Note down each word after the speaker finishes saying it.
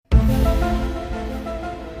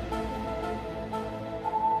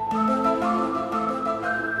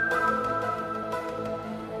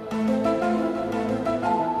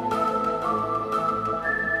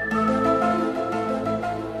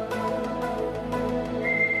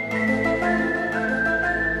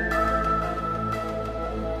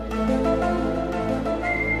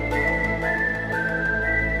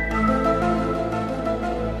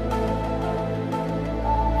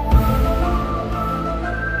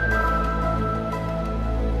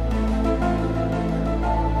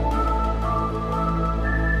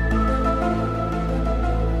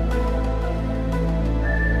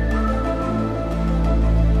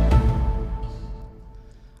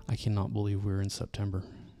in September.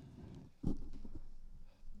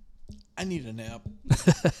 I need a nap.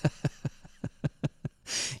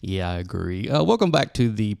 Yeah, I agree. Welcome back to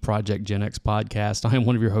the Project Gen X podcast. I am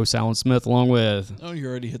one of your hosts, Alan Smith, along with... Oh, you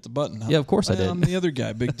already hit the button, huh? Yeah, of course I did. I'm the other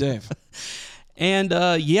guy, Big Dave. And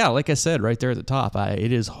yeah, like I said right there at the top,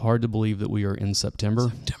 it is hard to believe that we are in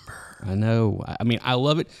September. I know. I mean, I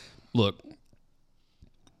love it. Look,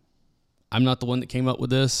 I'm not the one that came up with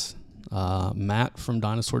this. Matt from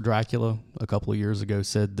Dinosaur Dracula a couple of years ago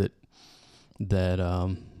said that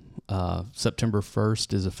September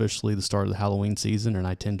 1st is officially the start of the Halloween season, and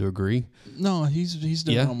I tend to agree. No, he's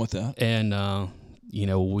done wrong with that. And I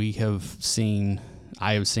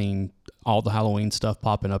have seen all the Halloween stuff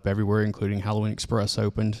popping up everywhere, including Halloween Express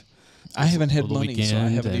opened. I haven't had money, weekend, so I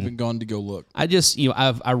haven't even gone to go look. I just,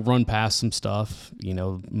 I run past some stuff.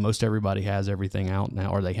 Most everybody has everything out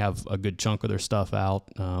now, or they have a good chunk of their stuff out.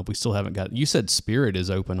 We still haven't got. You said Spirit is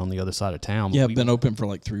open on the other side of town. Yeah, been open for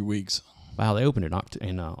like 3 weeks. Wow, they opened it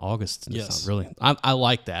in August. Yes, really. I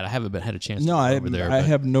like that. I haven't had a chance. No, to go over there. I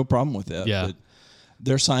have no problem with that. Yeah. But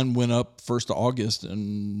their sign went up 1st of August,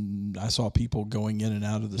 and I saw people going in and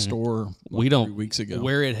out of the store 3 weeks ago.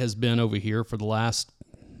 Where it has been over here for the last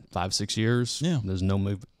 5-6 years, yeah, there's no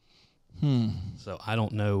movement. So I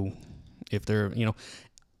don't know if they're, I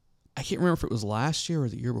can't remember if it was last year or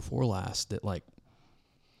the year before last that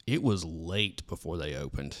it was late before they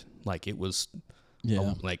opened. Like it was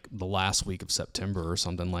like the last week of September or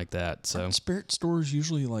something like that. So aren't Spirit stores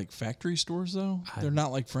usually like factory stores though? They're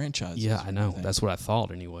not like franchises. Yeah, I know. That's what I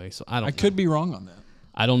thought anyway. So I could be wrong on that.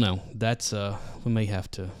 I don't know. That's we may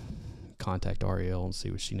have to contact Ariel and see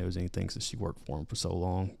if she knows anything since she worked for him for so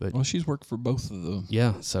long. But she's worked for both of them.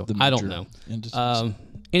 Yeah, so I don't know. Industries.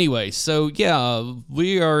 Anyway, so yeah,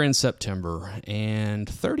 we are in September, and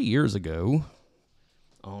 30 years ago,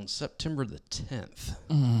 on September the 10th,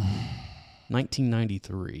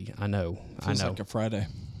 1993. I know. Feels like a Friday.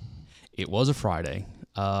 It was a Friday.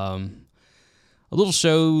 A little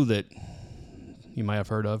show that you might have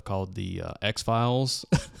heard of called the X-Files.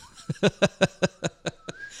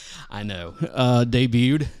 I know.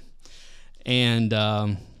 Debuted. And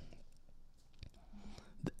the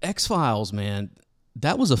X-Files, man,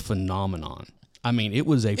 that was a phenomenon. I mean, it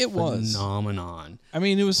was a phenomenon. I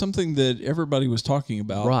mean, it was something that everybody was talking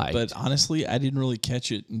about. Right. But honestly, I didn't really catch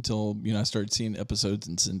it until, I started seeing episodes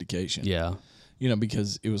in syndication. Yeah.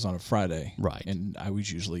 Because it was on a Friday. Right. And I was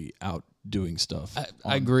usually out doing stuff.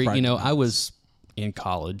 I agree. Friday nights. I was in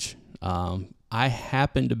college. I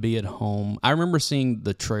happened to be at home. I remember seeing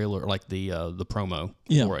the trailer, like the promo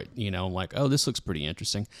for it. Like, oh, this looks pretty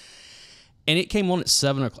interesting. And it came on at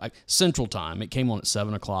 7 o'clock Central Time. It came on at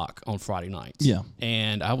 7 o'clock on Friday nights. Yeah.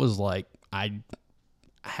 And I was like, I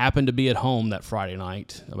happened to be at home that Friday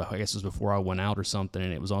night. I guess it was before I went out or something.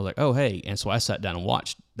 And I was like, oh, hey. And so I sat down and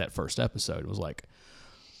watched that first episode. It was like,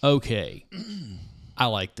 okay, I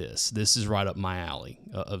like this. This is right up my alley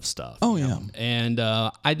of stuff. Oh, yeah. And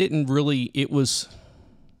I didn't really, it was,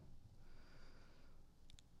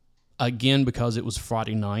 again, because it was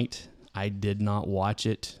Friday night, I did not watch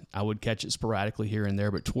it. I would catch it sporadically here and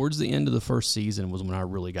there, but towards the end of the first season was when I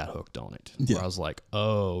really got hooked on it. Yeah. Where I was like,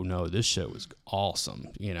 oh, no, this show is awesome,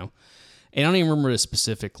 And I don't even remember the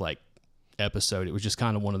specific, episode. It was just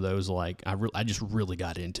kind of one of those, I just really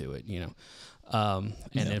got into it,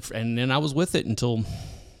 And then I was with it until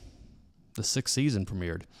the 6th season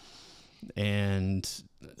premiered. And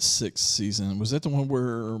 6th season, was that the one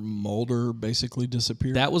where Mulder basically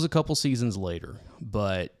disappeared? That was a couple seasons later,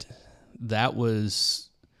 but that was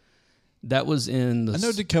in the... I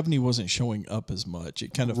know Duchovny wasn't showing up as much.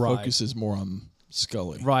 It kind of focuses more on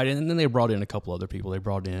Scully. Right, and then they brought in a couple other people. They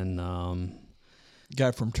brought in...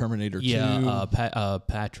 guy from Terminator 2. Yeah,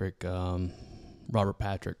 Patrick, Robert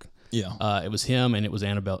Patrick. Yeah. It was him, and it was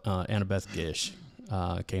Annabeth Gish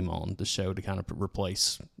came on the show to kind of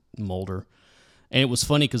replace Mulder. And it was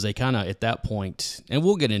funny because they kind of, at that point, and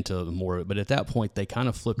we'll get into more of it, but at that point, they kind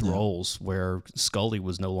of flipped roles where Scully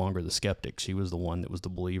was no longer the skeptic. She was the one that was the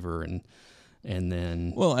believer, and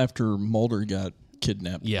then... Well, after Mulder got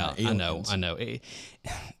kidnapped by aliens. I know.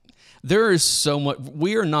 There is so much...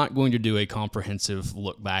 We are not going to do a comprehensive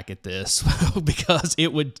look back at this because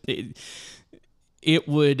it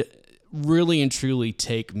would really and truly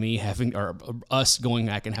take me or us going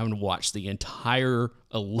back and having to watch the entire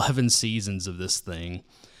 11 seasons of this thing.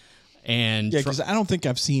 And because I don't think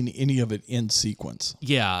I've seen any of it in sequence.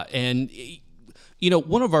 Yeah, and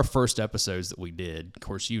one of our first episodes that we did, of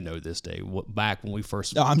course, this, Dave, back when we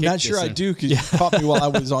first... No, I'm not sure I do because you caught me while I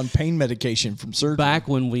was on pain medication from surgery. Back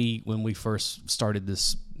when we first started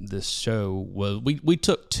this show, we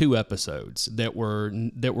took 2 episodes that were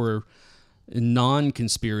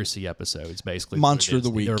non-conspiracy episodes, basically. Monster of the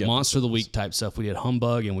Week. They were Monster of the Week type stuff. We did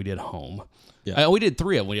Humbug and we did Home. Yeah. We did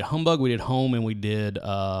 3 of them. We did Humbug, we did Home, and we did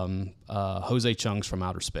Jose Chung's From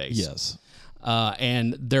Outer Space. Yes.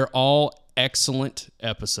 And they're all excellent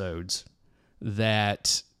episodes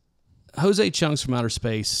that Jose Chung's From Outer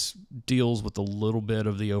Space deals with a little bit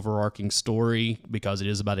of the overarching story because it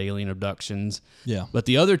is about alien abductions. Yeah. But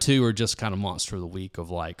the other 2 are just kind of Monster of the Week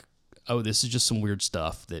of like, oh, this is just some weird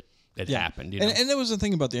stuff that happened. You know? And that was the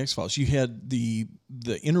thing about the X-Files. You had the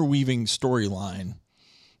interweaving storyline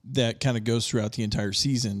that kind of goes throughout the entire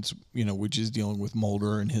seasons, which is dealing with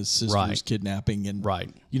Mulder and his sister's kidnapping and,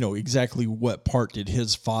 exactly what part did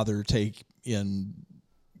his father take in,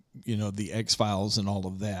 the X-Files and all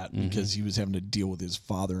of that because he was having to deal with his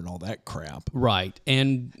father and all that crap. Right.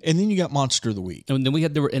 And then you got Monster of the Week. And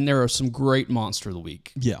then there are some great Monster of the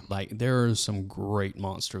Week. Yeah. Like there are some great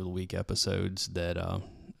Monster of the Week episodes that,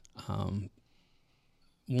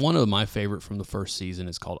 one of my favorite from the first season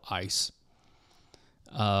is called Ice.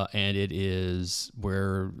 And it is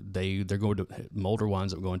where they're going to, Mulder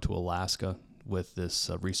winds up going to Alaska with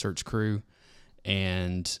this research crew,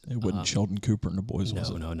 and it wasn't Sheldon Cooper and the boys. No,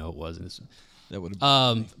 it wasn't. That would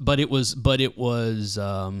have. But it was.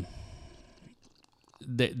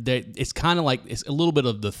 It's kind of like it's a little bit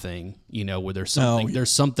of The Thing, where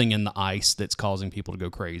there's something in the ice that's causing people to go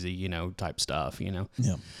crazy, type stuff, Yeah.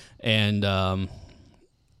 And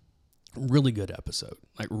really good episode,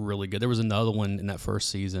 like really good. There was another one in that first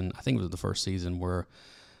season. I think it was the first season where,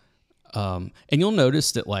 and you'll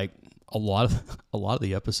notice that like a lot of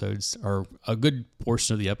the episodes, or a good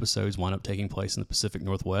portion of the episodes, wind up taking place in the Pacific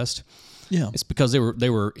Northwest. Yeah, it's because they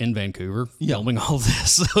were in Vancouver filming all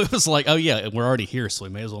this. So it was like, oh yeah, we're already here, so we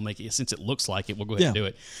may as well make it. Since it looks like it, we'll go ahead and do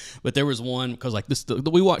it. But there was one because like this,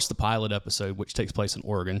 we watched the pilot episode, which takes place in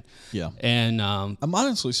Oregon. Yeah, and I'm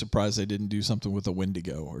honestly surprised they didn't do something with a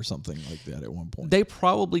Wendigo or something like that at one point. They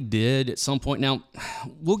probably did at some point. Now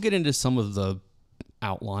we'll get into some of the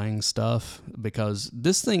outlying stuff because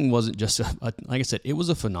this thing wasn't just like I said, it was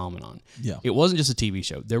a phenomenon. Yeah, it wasn't just a TV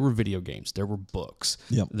show. There were video games, there were books,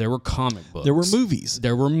 there were comic books, there were movies,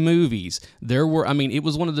 there were. I mean, it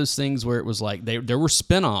was one of those things where it was like there were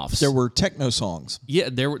spinoffs, there were techno songs. Yeah,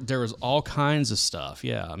 there was all kinds of stuff.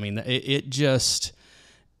 Yeah, I mean, it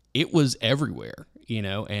was everywhere,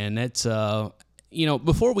 and it's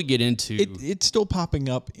before we get into it's still popping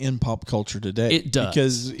up in pop culture today. It does.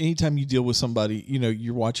 Because anytime you deal with somebody,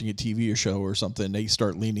 you're watching a TV or show or something, they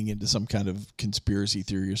start leaning into some kind of conspiracy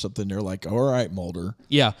theory or something. They're like, all right, Mulder.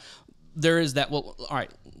 Yeah, there is that. Well, all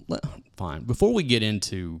right, fine. Before we get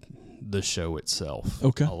into the show itself,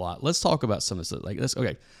 okay, a lot. Let's talk about some of this. Like this.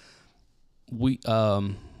 Okay, we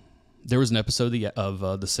there was an episode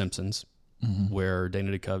of The Simpsons where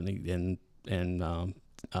Dana Duchovny and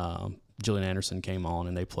Gillian Anderson came on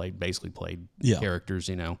and they basically played characters,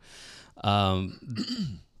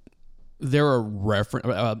 there are reference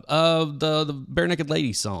the Bare Naked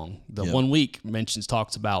Lady song. The 1 week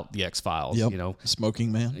talks about the X-Files,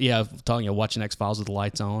 Smoking Man. Yeah, talking watching X-Files with the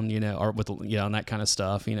lights on, or with and that kind of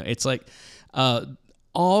stuff. It's like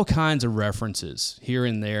all kinds of references here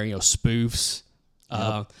and there, spoofs.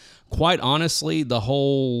 Quite honestly, the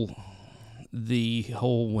whole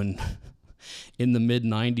when in the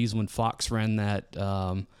mid-'90s when Fox ran that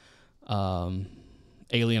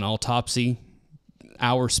Alien Autopsy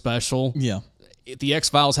hour special. Yeah. If the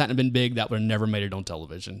X-Files hadn't been big, that would have never made it on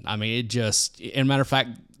television. I mean, as a matter of fact,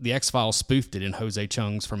 the X-Files spoofed it in Jose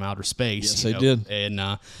Chung's From Outer Space. Yes, they did.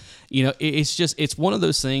 And, it's one of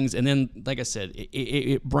those things. And then, like I said,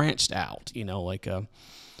 it branched out, like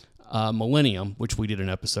Millennium, which we did an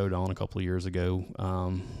episode on a couple of years ago.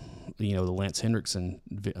 The Lance Henriksen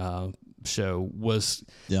show was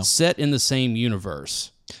set in the same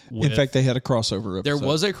universe. In fact, they had a crossover episode. There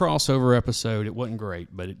was a crossover episode. It wasn't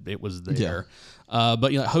great, but it was there. Yeah.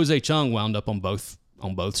 But Jose Chung wound up on both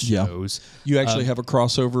shows. You actually have a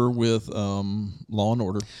crossover with Law and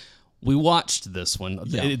Order. We watched this one.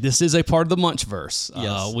 Yeah. This is a part of the Munchverse.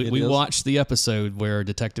 Yes, we watched the episode where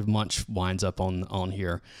Detective Munch winds up on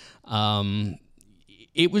here.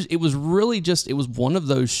 It was really just, it was one of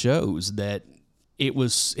those shows that it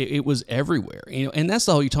was everywhere, and that's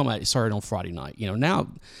the whole, you talking about. It started on Friday night, now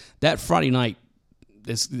that Friday night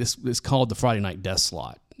is called the Friday night death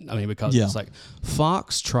slot. I mean, because it's like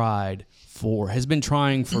Fox has been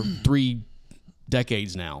trying for 3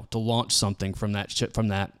 decades now to launch something from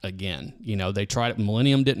that again. They tried it.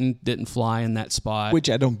 Millennium didn't fly in that spot,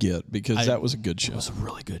 which I don't get because that was a good show. It was a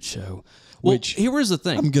really good show. Well, here was the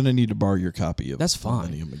thing. I'm gonna need to borrow your copy of that's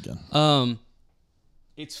fine. Millennium again.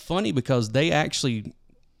 It's funny because they actually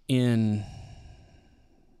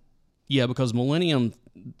Yeah, because Millennium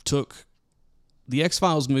took the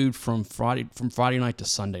X-Files moved from Friday night to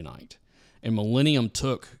Sunday night, and Millennium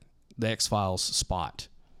took the X-Files spot.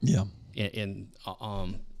 Yeah.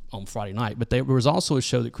 On Friday night, but there was also a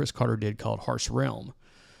show that Chris Carter did called Harsh Realm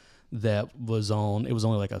that was on. It was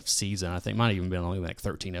only like a season, I think. It might have even been only like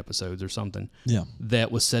 13 episodes or something. Yeah,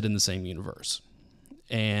 that was set in the same universe.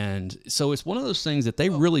 And so it's one of those things that they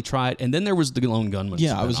really tried. And then there was the Lone Gunman.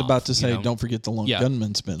 Yeah, I was about to say, don't forget the Lone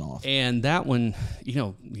Gunman spinoff. And that one, you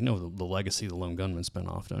know the legacy of the Lone Gunman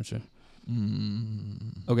spinoff, don't you?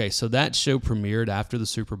 Okay, so that show premiered after the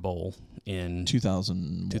Super Bowl in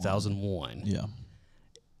 2001. Yeah.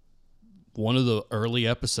 One of the early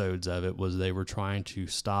episodes of it was they were trying to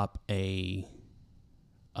stop a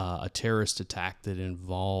terrorist attack that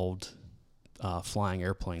involved flying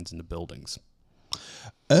airplanes into buildings.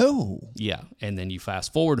 Oh. Yeah, and then you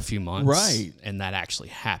fast forward a few months. Right. And that actually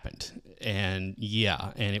happened. And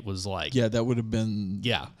and it was like... Yeah, that would have been...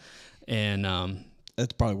 Yeah. And...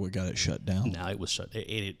 that's probably what got it shut down. No, it was shut.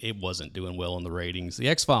 It wasn't doing well in the ratings. The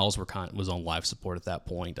X-Files was on life support at that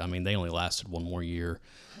point. I mean, they only lasted one more year.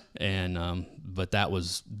 And but that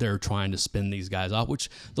was they're trying to spin these guys off, which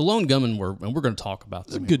the Lone Gunmen were, and we're going to talk about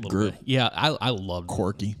them. It's a good group. Bit. Yeah, I loved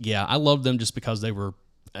Quirky. Them. Yeah, I loved them just because they were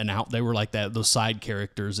they were like that, those side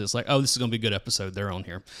characters. It's like, oh, this is going to be a good episode. They're on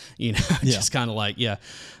here, just kind of like, yeah.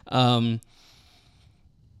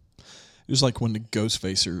 It was like when the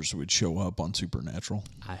Ghostfacers would show up on Supernatural.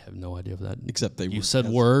 I have no idea of that. Except you said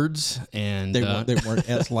words, and they weren't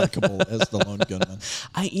as likable as the Lone Gunmen.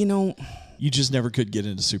 You just never could get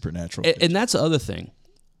into Supernatural. And that's the other thing.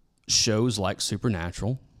 Shows like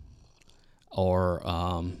Supernatural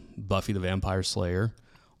or Buffy the Vampire Slayer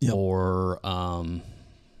or I'm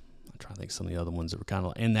trying to think of some of the other ones that were kind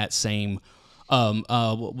of in that same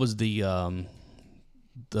what was the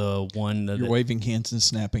one You're waving hands and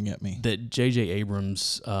snapping at me. That J.J.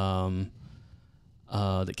 Abrams that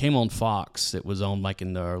came on Fox, that was on like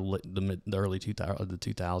in the early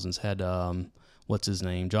 2000s, had what's his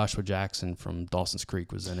name? Joshua Jackson from Dawson's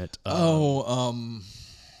Creek was in it. What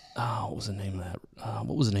was the name of that?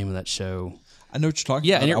 What was the name of that show? I know what you're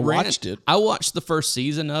talking about. And I watched it. I watched the first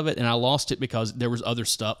season of it, and I lost it because there was other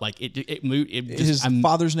stuff. Like it moved. His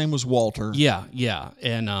father's name was Walter. Yeah,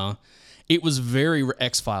 and it was very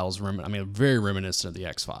X-Files. Very reminiscent of the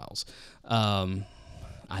X-Files.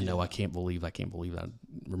 I know. I can't believe I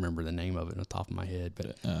remember the name of it on the top of my head.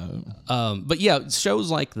 But yeah,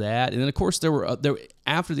 shows like that, and then of course there were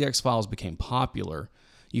after the X-Files became popular,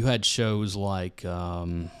 you had shows like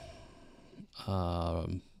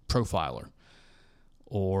Profiler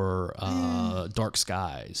or Dark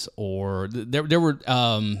Skies, or there were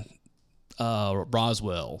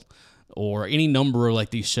Roswell, or any number of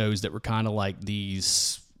like these shows that were kind of like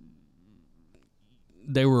these.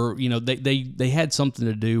 They were, they had something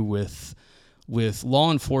to do with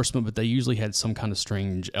law enforcement, but they usually had some kind of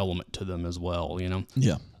strange element to them as well,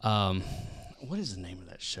 Yeah. What is the name of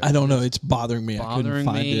that show? I don't know. It's bothering me. I couldn't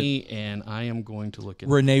find it. And I am going to look at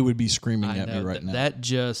Renee would be screaming at me right now. That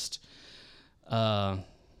just... I'm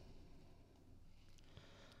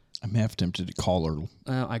half tempted to call her.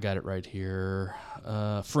 I got it right here.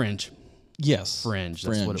 Fringe. Yes. Fringe.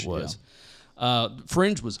 That's what it was. Yeah.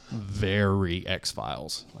 Fringe was very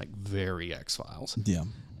X-Files, like very X-Files. Yeah.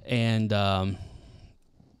 And,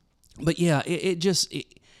 but yeah, it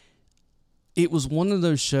was one of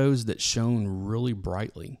those shows that shone really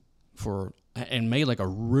brightly and made like a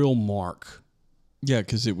real mark. Yeah,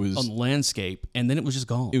 because it was on the landscape, and then it was just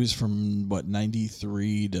gone. It was from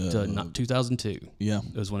 93 to 2002. Yeah,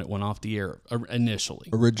 it was when it went off the air initially.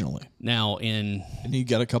 Originally, and you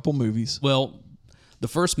got a couple movies. Well, the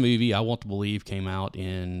first movie, I Want to Believe, came out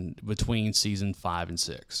in between season 5 and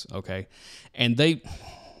 6. Okay, and they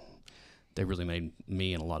really made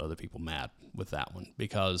me and a lot of other people mad with that one,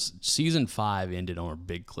 because season 5 ended on a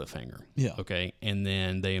big cliffhanger. Yeah. Okay. And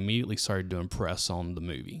then they immediately started to impress on the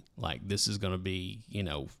movie. Like, this is going to be,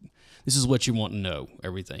 this is what you want to know,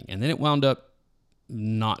 everything. And then it wound up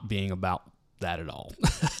not being about that at all.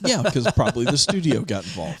 Yeah, because probably the studio got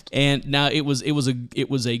involved. And now it was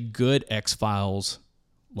a good X-Files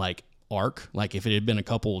like arc. Like, if it had been a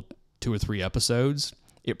couple 2 or 3 episodes,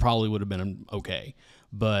 it probably would have been okay.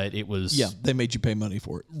 But it was... Yeah, they made you pay money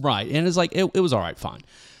for it. Right. And it's like, it was all right, fine.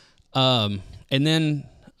 And then...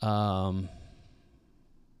 no,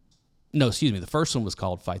 excuse me. The first one was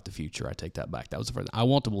called Fight the Future. I take that back. That was the first. I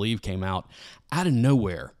Want to Believe came out of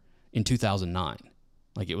nowhere in 2009.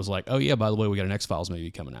 Like, it was like, oh, yeah, by the way, we got an X-Files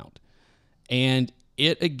movie coming out. And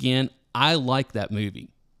it, again, I like that movie.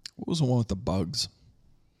 What was the one with the bugs?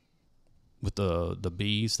 with the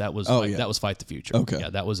bees. That was that was Fight the Future. Okay. Yeah,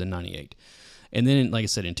 that was in 98. And then, like I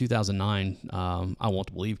said, in 2009, I Want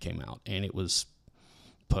to Believe came out, and it was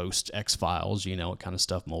post X-Files, you know, it kind of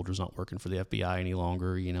stuff. Mulder's not working for the FBI any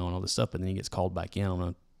longer, you know, and all this stuff. And then he gets called back in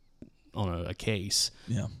on a case.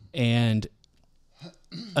 Yeah. And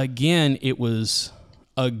again, it was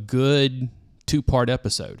a good 2-part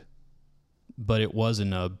episode, but it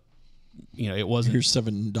wasn't it wasn't. Here's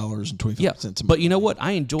 $7.25. Yeah, but you know what?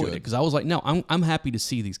 I enjoyed it because I was like, no, I'm happy to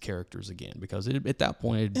see these characters again, because at that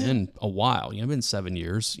point it had been a while. You know, it'd been 7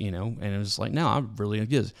 years. You know, and it was like, no, I really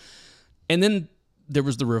is. And then there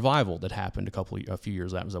was the revival that happened a few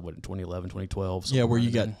years after. Was that what, in 2011, 2012? Yeah, where you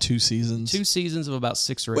got 2 seasons. 2 seasons of about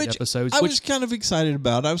 6 or 8 episodes. I was kind of excited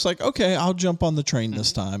about. I was like, okay, I'll jump on the train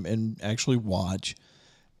this time and actually watch.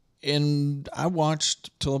 And I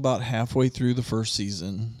watched till about halfway through the first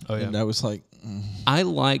season. Oh, yeah. And I was like... I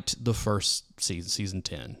liked the first season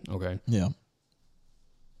 10, okay? Yeah.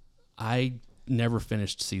 I never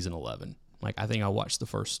finished season 11. Like, I think I watched the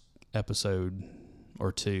first episode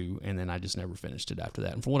or 2, and then I just never finished it after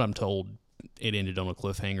that. And from what I'm told, it ended on a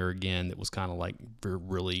cliffhanger again that was kind of like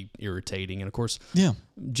really irritating. And of course,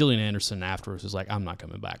 Gillian Anderson afterwards was like, I'm not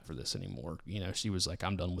coming back for this anymore. You know, she was like,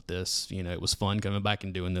 I'm done with this. You know, it was fun coming back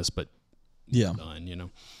and doing this, but I'm done, you know.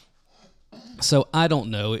 So I don't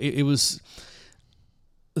know.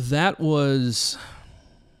 That was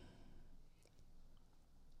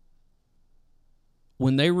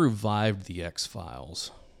when they revived the X-Files.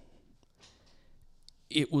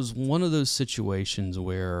 It was one of those situations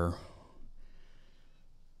where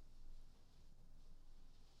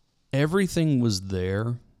everything was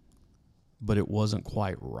there, but it wasn't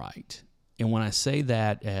quite right. And when I say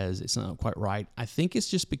that as it's not quite right, I think it's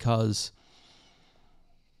just because...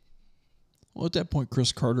 Well, at that point,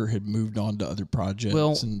 Chris Carter had moved on to other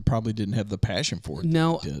projects and probably didn't have the passion for it.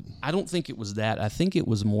 No, I don't think it was that. I think it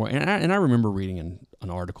was more... And I remember reading an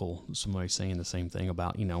article, somebody saying the same thing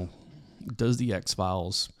about, you know, does the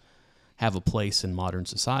X-Files have a place in modern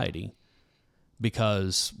society?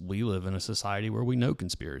 Because we live in a society where we know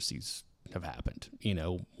conspiracies have happened, you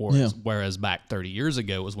know, whereas back 30 years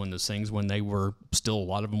ago was when those things, when they were still, a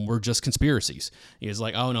lot of them were just conspiracies. It's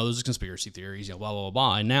like, oh no, those are conspiracy theories, you know, blah, blah, blah,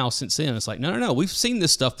 blah. And now since then, it's like, no, we've seen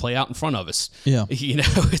this stuff play out in front of us. Yeah. You know,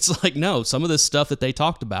 it's like, no, some of this stuff that they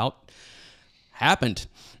talked about happened,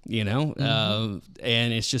 you know,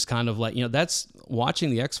 and it's just kind of like, you know, that's watching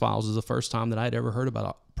the X-Files is the first time that I'd ever heard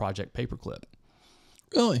about Project Paperclip.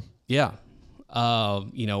 Really? Yeah.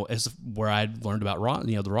 You know, as where I'd learned about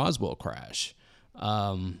the Roswell crash.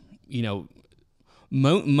 You know,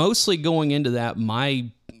 mostly going into that, my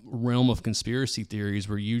realm of conspiracy theories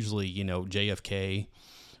were usually, you know, JFK,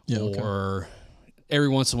 or every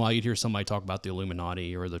once in a while you'd hear somebody talk about the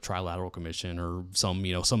Illuminati or the Trilateral Commission or some,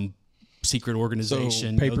 you know, some secret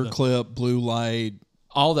organization. So Paperclip, Blue Light,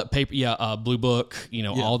 all that Blue Book, you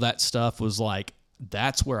know, all that stuff was like,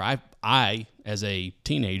 that's where I as a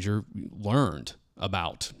teenager learned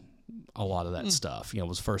about a lot of that stuff. You know, it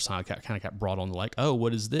was the first time I kind of got brought on to like, oh,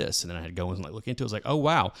 what is this? And then I had to go and like look into it. I was like, oh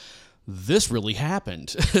wow, this really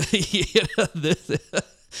happened.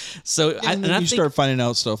 So and then you start finding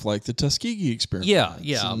out stuff like the Tuskegee experiment.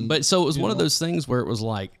 Yeah. But so it was one of those things where it was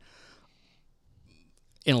like,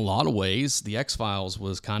 in a lot of ways, the X-Files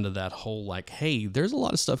was kind of that whole like, hey, there's a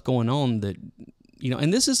lot of stuff going on that, you know,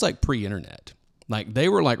 and this is like pre-internet. Like, they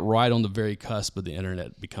were like right on the very cusp of the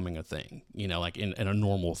internet becoming a thing, you know, like in a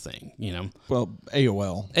normal thing, you know. Well,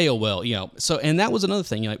 AOL, you know. So, and that was another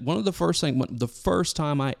thing. Like, the first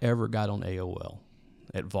time I ever got on AOL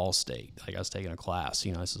at Vol State, like I was taking a class,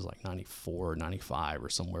 you know, this is like 94 or 95 or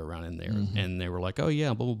somewhere around in there. And they were like, oh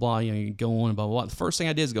yeah, blah, blah, blah, you know, you go on, blah, blah, blah. The first thing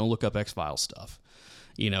I did is go look up X-Files stuff.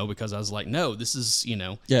 You know, because I was like, no, this is, you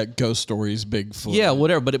know. Yeah, ghost stories, Bigfoot. Yeah,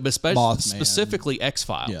 whatever. But specifically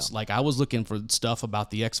X-Files. Yeah. Like, I was looking for stuff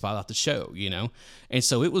about the X-Files, about the show, you know. And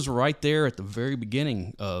so it was right there at the very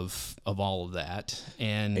beginning of all of that.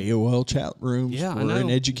 And AOL chat rooms were in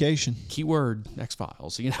education. Keyword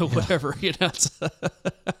X-Files, you know, whatever. You know.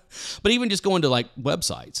 But even just going to, like,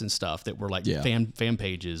 websites and stuff that were, like, fan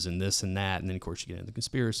pages and this and that. And then, of course, you get into the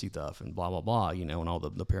conspiracy stuff and blah, blah, blah, you know, and all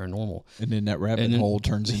the paranormal. And then that rabbit hole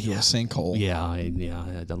turns into a sinkhole.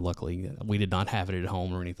 Yeah. Luckily, we did not have it at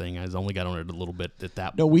home or anything. I only got on it a little bit at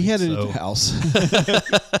that point. No, we had it at the house.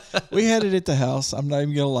 We had it at the house. I'm not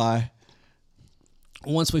even going to lie.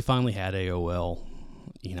 Once we finally had AOL,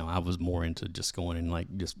 you know, I was more into just going and like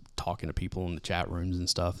just talking to people in the chat rooms and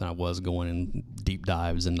stuff than I was going in deep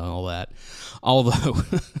dives and all that. Although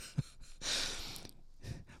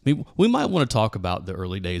we might want to talk about the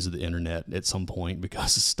early days of the internet at some point,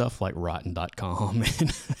 because of stuff like Rotten.com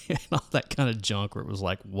and all that kind of junk where it was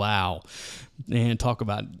like, wow. And talk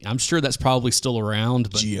about, I'm sure that's probably still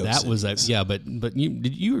around, but that was but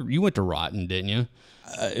you went to Rotten, didn't you?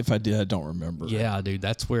 If I did, I don't remember. Yeah, dude,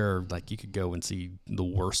 that's where like you could go and see the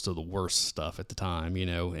worst of the worst stuff at the time,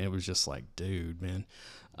 and it was just like, dude, man.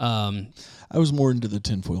 I was more into the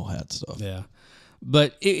tinfoil hat stuff. Yeah.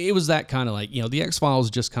 But it was that kind of like, the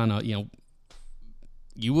X-Files just kind of,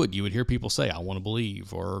 you would hear people say, I want to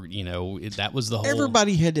believe, or, that was the whole.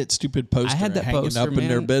 Everybody had that stupid poster hanging up in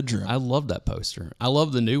their bedroom. I love that poster. I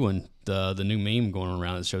love the new one, the new meme going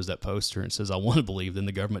around that shows that poster and it says, I want to believe, then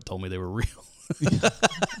the government told me they were real.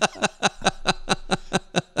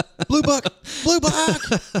 Blue book.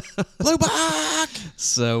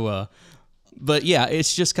 So, but yeah,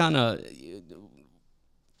 it's just kind of,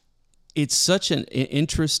 it's such an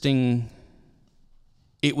interesting,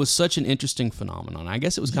 it was such an interesting phenomenon. I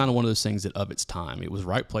guess it was kind of one of those things that of its time, it was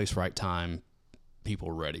right place, right time. People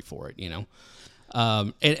were ready for it, and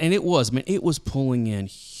it was, man, it was pulling in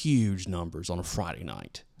huge numbers on a Friday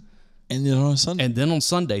night. And then on Sunday. And then on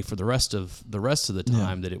Sunday for the rest of the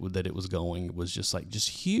time that it was going, it was just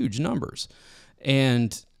huge numbers.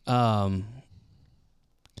 And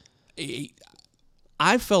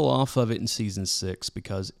I fell off of it in season 6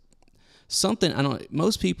 because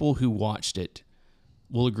most people who watched it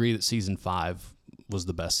will agree that season 5 was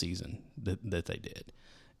the best season that they did.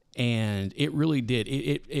 And it really did.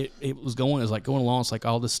 It was going, as like going along, it's like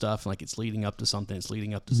all this stuff, like it's leading up to something, it's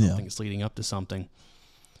leading up to something, it's leading up to something.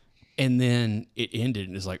 And then it ended,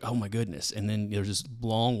 and it's like, oh my goodness. And then there's this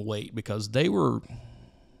long wait because they were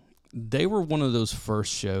one of those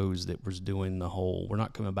first shows that was doing the whole, we're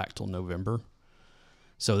not coming back till November.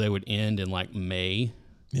 So they would end in like May.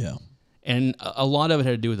 Yeah. And a lot of it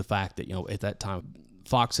had to do with the fact that, at that time,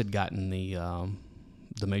 Fox had gotten the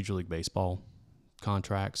Major League Baseball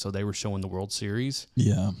contract, so they were showing the World Series.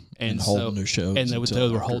 Yeah, and holding their shows. And they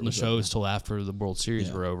were holding the shows till after the World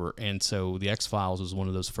Series were over. And so the X-Files was one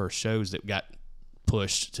of those first shows that got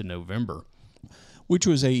pushed to November. Which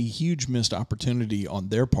was a huge missed opportunity on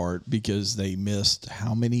their part because they missed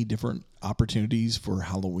how many different opportunities for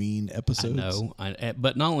Halloween episodes? I know.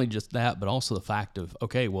 But not only just that, but also the fact of,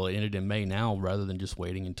 okay, well, it ended in May now rather than just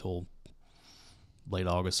waiting until late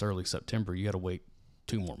August, early September. You got to wait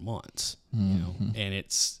 2 more months, and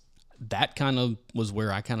it's that kind of was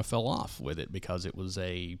where I kind of fell off with it because it was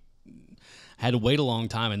had to wait a long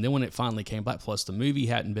time. And then when it finally came back, plus the movie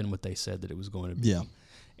hadn't been what they said that it was going to be. Yeah.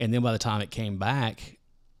 And then by the time it came back,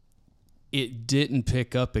 it didn't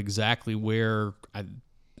pick up exactly where I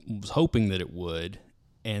was hoping that it would.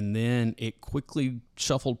 And then it quickly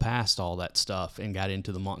shuffled past all that stuff and got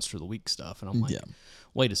into the Monster of the Week stuff. And I'm like,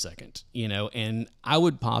 wait a second, and I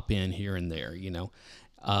would pop in here and there,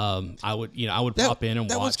 I would pop in and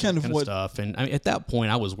watch that kind of stuff. And I mean, at that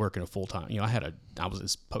point I was working a full-time, I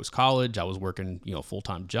was post-college, I was working, a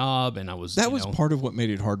full-time job, and that was part of what made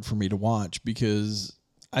it hard for me to watch because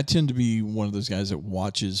I tend to be one of those guys that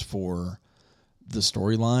watches for the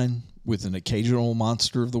storyline with an occasional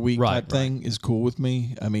Monster of the Week type thing is cool with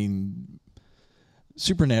me. I mean,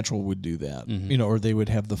 Supernatural would do that, or they would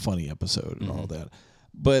have the funny episode and all that.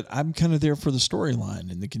 But I'm kind of there for the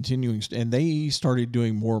storyline and the continuing, and they started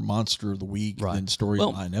doing more Monster of the Week than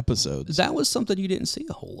storyline episodes. That was something you didn't see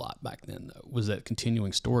a whole lot back then, though, was that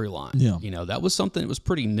continuing storyline. Yeah. That was something that was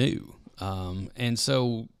pretty new. And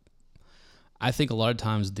so I think a lot of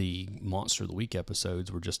times the Monster of the Week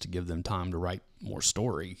episodes were just to give them time to write more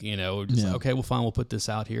story, like, okay, well, fine, we'll put this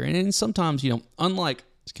out here. And then sometimes, unlike...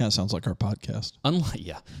 This kind of sounds like our podcast.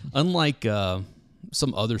 Unlike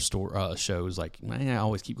some other shows, like, I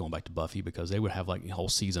always keep going back to Buffy because they would have like whole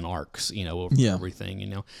season arcs, over everything,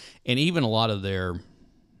 And even a lot of the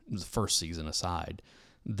first season aside,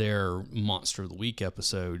 their Monster of the Week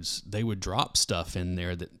episodes, they would drop stuff in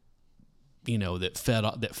there that,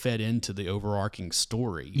 that fed into the overarching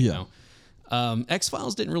story.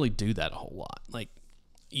 X-Files didn't really do that a whole lot. Like,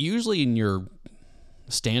 usually in your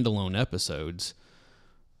standalone episodes,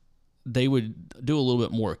 they would do a little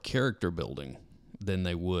bit more character building than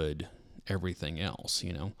they would everything else,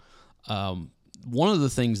 One of the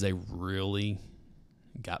things they really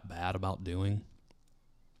got bad about doing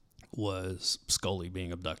was Scully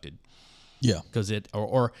being abducted. Yeah. Because it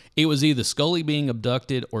was either Scully being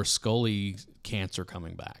abducted or Scully cancer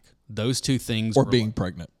coming back. Those two things. Or being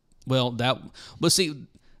pregnant. But see,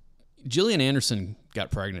 Gillian Anderson got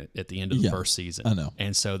pregnant at the end of the first season. I know.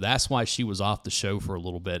 And so that's why she was off the show for a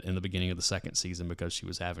little bit in the beginning of the second season because she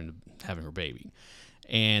was having her baby.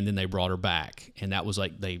 And then they brought her back. And that was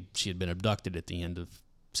like she had been abducted at the end of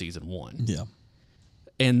season 1. Yeah.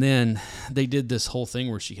 And then they did this whole thing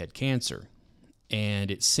where she had cancer.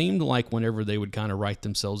 And it seemed like whenever they would kind of write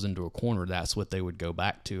themselves into a corner, that's what they would go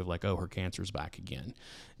back to, of like, oh, her cancer's back again,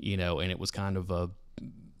 you know, and it was kind of a,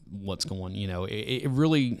 what's going, you know, it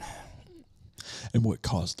really... And what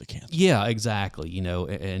caused the cancer? Yeah, exactly. You know,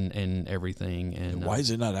 and everything. And why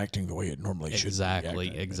is it not acting the way it normally should? Exactly.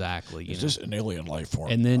 Is this an alien life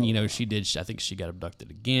form? And then, you know, I think she got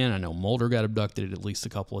abducted again. I know Mulder got abducted at least a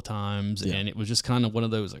couple of times. Yeah. And it was just kind of one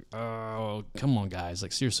of those like, oh, come on, guys.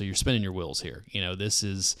 Like, seriously, you're spinning your wheels here. You know, this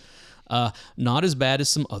is not as bad as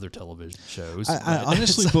some other television shows. I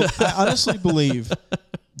honestly believe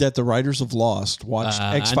that the writers of Lost watched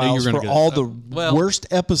X-Files for all the worst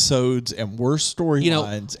episodes and worst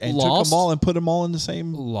storylines, and took them all and put them all in the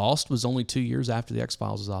same. Lost was only 2 years after the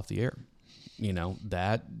X-Files was off the air. You know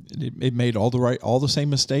that it made all the same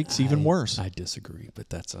mistakes, even worse. I disagree, but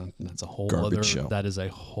that's a whole garbage other show. That is a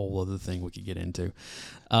whole other thing we could get into.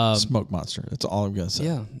 Smoke monster. That's all I'm gonna say.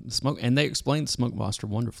 Yeah, smoke, and they explained the smoke monster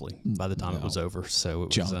wonderfully by the time it was over. So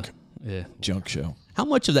it was junk show. How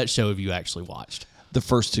much of that show have you actually watched? The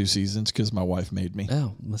first 2 seasons, because my wife made me.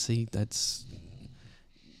 Oh, let's see. That's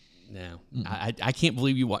no. I can't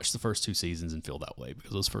believe you watched the first 2 seasons and feel that way,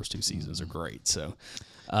 because those first 2 seasons are great. So,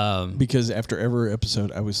 because after every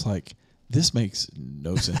episode, I was like, this makes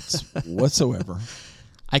no sense whatsoever.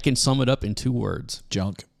 I can sum it up in 2 words: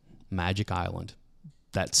 junk. Magic Island.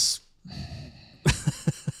 That's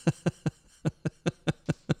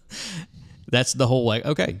that's the whole way.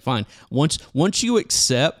 Okay, fine. Once you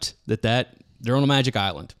accept that they're on a magic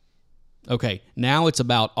island, okay, now it's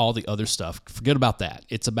about all the other stuff. Forget about that.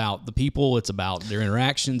 It's about the people. It's about their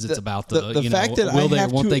interactions. It's about the fact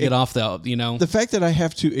that won't they get off the, you know. The fact that I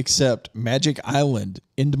have to accept Magic Island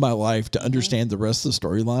into my life to understand the rest of the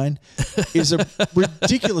storyline is a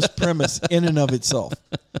ridiculous premise in and of itself.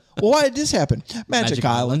 Well, why did this happen? Magic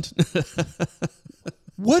Island.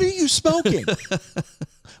 What are you smoking?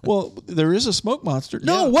 Well, there is a smoke monster.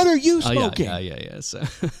 No, what are you smoking? Yeah. So,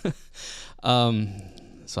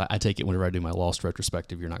 so I take it whenever I do my Lost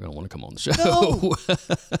retrospective, you're not going to want to come on the show. No.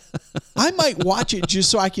 I might watch it just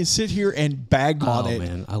so I can sit here and bag on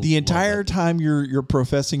it the entire time you're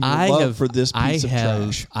professing your love for this piece of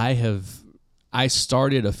trash. I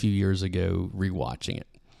started a few years ago rewatching it,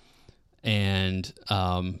 and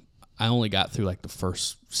I only got through like the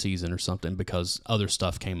first season or something because other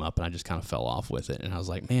stuff came up and I just kind of fell off with it. And I was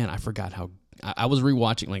like, man, I forgot how I was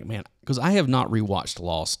rewatching, like, man, because I have not rewatched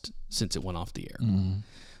Lost since it went off the air,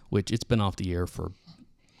 which it's been off the air for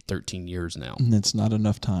 13 years now. And it's not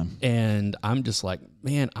enough time. And I'm just like,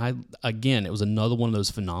 man, it was another one of those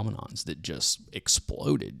phenomenons that just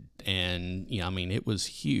exploded. And, you know, I mean, it was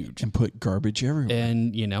huge. And put garbage everywhere.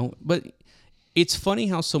 And, you know, but it's funny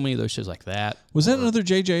how so many of those shows like that. Was that another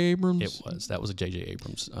J.J. Abrams? It was. That was a J.J.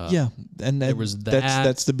 Abrams. Yeah. And there was that.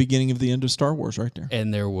 That's the beginning of the end of Star Wars right there.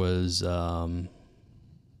 And there was,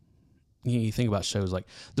 you think about shows like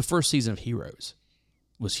the first season of Heroes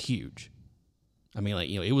was huge. I mean, like,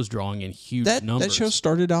 you know, it was drawing in huge numbers. That show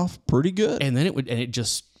started off pretty good. And then it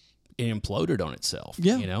imploded on itself.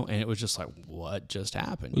 Yeah. You know, and it was just like, what just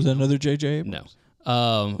happened? Was that another J.J. Abrams?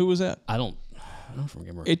 No. Who was that? I don't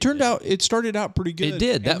remember. It started out pretty good. It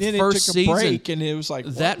did. That then first it took a season, break, and it was like,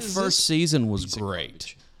 that first season was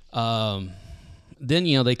great. Then,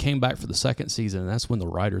 you know, they came back for the second season, and that's when the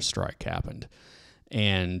writer's strike happened.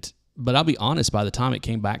 But I'll be honest, by the time it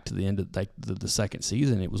came back to the end of like the second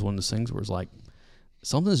season, it was one of those things where it's like,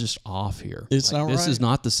 something's just off here. It's not right. This is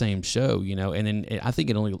not the same show, you know. And then I think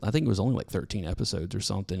it was only like 13 episodes or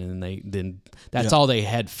something, and that's all they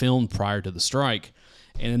had filmed prior to the strike.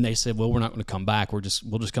 And then they said, well, we're not going to come back. We'll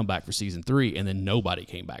just come back for season 3. And then nobody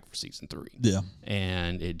came back for season 3. Yeah.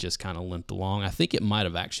 And it just kind of limped along. I think it might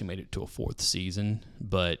have actually made it to a 4th season,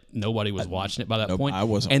 but nobody was watching it by that point. I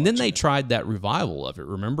wasn't. And then they tried that revival of it,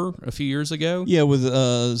 remember, a few years ago? Yeah, with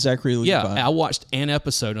Zachary Levi. Yeah, I watched an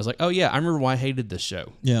episode and I was like, oh yeah, I remember why I hated this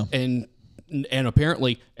show. Yeah. And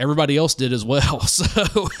apparently everybody else did as well.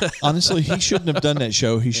 So honestly, he shouldn't have done that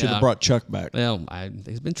show. He should have brought Chuck back. Well,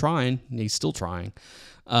 he's been trying. He's still trying.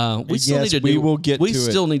 We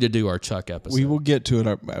still need to do our Chuck episode. We will get to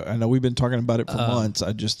it. I know we've been talking about it for months.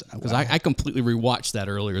 I completely rewatched that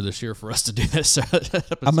earlier this year for us to do this.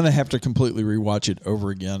 I'm going to have to completely rewatch it over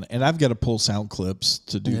again, and I've got to pull sound clips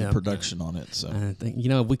to do the production on it. So I think, you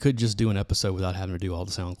know, we could just do an episode without having to do all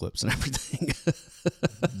the sound clips and everything.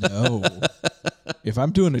 No. If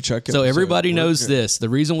I'm doing a Chuck episode... So everybody knows this. The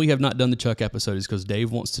reason we have not done the Chuck episode is because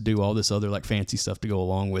Dave wants to do all this other like fancy stuff to go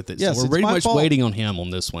along with it. Yes, so we're pretty much waiting on him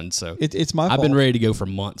on this one. So it's my fault. I've been ready to go for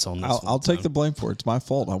months on this one. I'll take the blame for it. It's my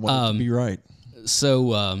fault. I want it to be right.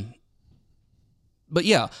 But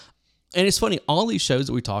yeah, and it's funny, all these shows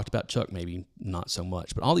that we talked about, Chuck maybe not so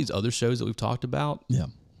much, but all these other shows that we've talked about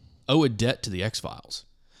owe a debt to the X-Files.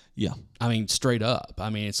 Yeah. I mean, straight up. I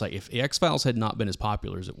mean, it's like if the X-Files had not been as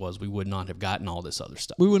popular as it was, we would not have gotten all this other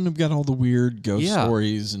stuff. We wouldn't have got all the weird ghost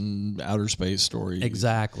stories and outer space stories.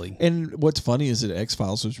 Exactly. And what's funny is that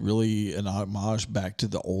X-Files was really an homage back to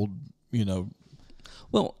the old,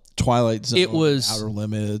 Twilight Zone, it was Outer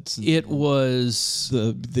Limits. It was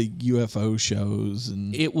the UFO shows,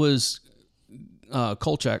 and it was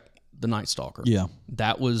Kolchak, the Night Stalker. Yeah,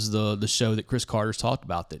 that was the show that Chris Carter's talked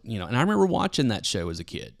about. That and I remember watching that show as a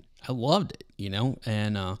kid. I loved it,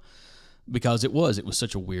 and because it was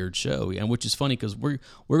such a weird show, and which is funny because we're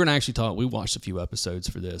going to actually talk. We watched a few episodes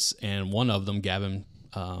for this, and one of them, Gavin.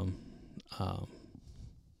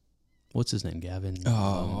 What's his name? Gavin.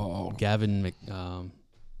 Gavin.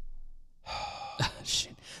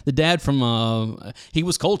 Shit. The dad from he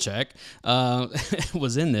was Kolchak,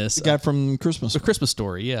 was in this. The guy from Christmas. The Christmas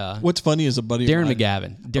Story, yeah. What's funny is a buddy Darren of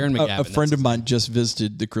mine, McGavin. A friend of mine just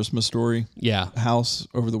visited the Christmas Story house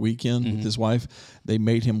over the weekend with his wife. They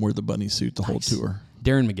made him wear the bunny suit the whole tour.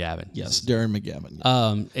 Darren McGavin. Yes, Darren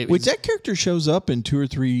McGavin. Which that character shows up in 2 or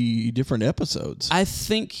 3 different episodes. I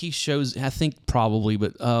think probably,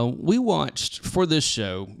 but we watched for this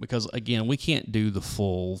show, because again, we can't do the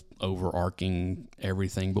full overarching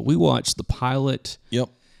everything, but we watched the pilot. Yep.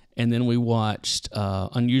 And then we watched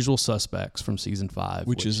Unusual Suspects from season 5,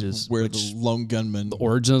 which is where the lone gunman, the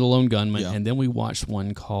origin of the lone gunman, and then we watched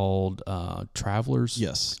one called Travelers.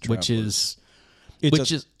 Yes, Travelers.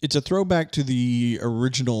 It's a throwback to the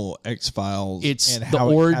original X-Files. It's and the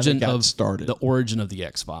origin how of started. The origin of the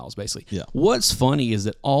X-Files, basically. Yeah. What's funny is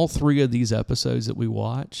that all 3 of these episodes that we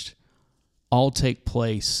watched all take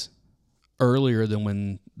place earlier than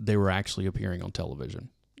when they were actually appearing on television.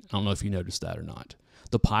 I don't know if you noticed that or not.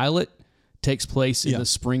 The pilot takes place in the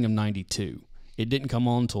spring of '92. It didn't come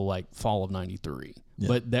on until like fall of '93. Yeah.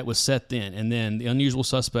 But that was set then. And then The Unusual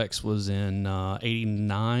Suspects was in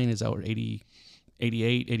 89. Is that what 80?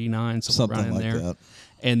 88, 89, something around in like there. That.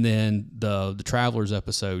 And then the Travelers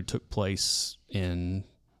episode took place in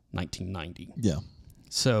 1990. Yeah.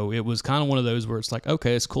 So it was kind of one of those where it's like,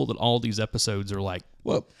 okay, it's cool that all these episodes are like...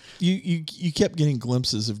 Well, you kept getting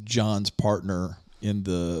glimpses of John's partner in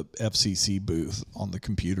the FCC booth on the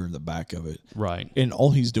computer in the back of it. Right. And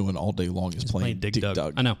all he's doing all day long is playing Dig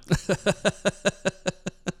Dug. I know.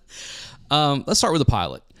 Let's start with the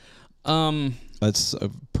pilot. That's a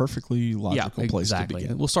perfectly logical place to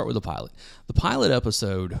begin. We'll start with the pilot. The pilot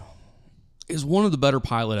episode is one of the better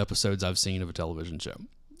pilot episodes I've seen of a television show.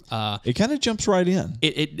 It kind of jumps right in.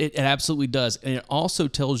 It absolutely does, and it also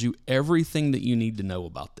tells you everything that you need to know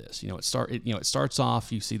about this. It starts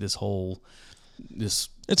off. You see this.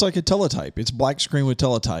 It's like a teletype. It's black screen with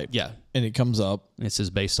teletype. Yeah, and it comes up. And it says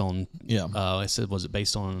based on. Yeah. I said, was it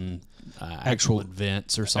based on actual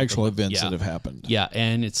events or something? Actual events that have happened. Yeah,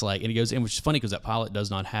 and it's like, and it goes, and which is funny because that pilot does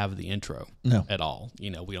not have the intro at all. We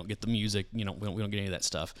don't get the music. We don't get any of that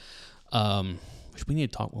stuff. Which we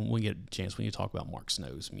need to talk when we get a chance. We need to talk about Mark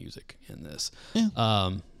Snow's music in this,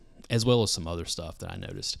 as well as some other stuff that I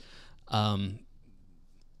noticed.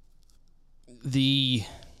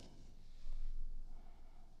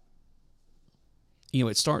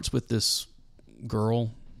 It starts with this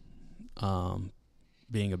girl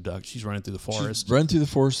being abducted. She's running through the forest. She's running through the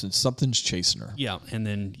forest, and something's chasing her. Yeah, and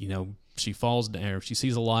then she falls down. She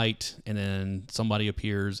sees a light, and then somebody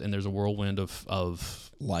appears, and there's a whirlwind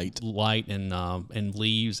of light and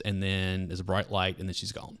leaves, and then there's a bright light, and then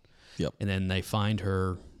she's gone. Yep. And then they find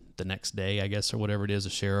her the next day, I guess, or whatever it is, a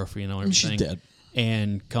sheriff, everything. She's dead.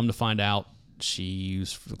 And come to find out,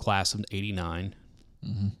 she's from the class of '89,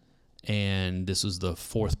 and this was the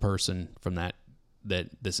 4th person from that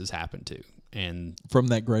this has happened to, and from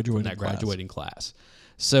that graduating class.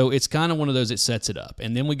 So it's kind of one of those, it sets it up.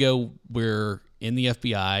 And then we're in the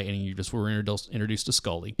FBI, and we're introduced to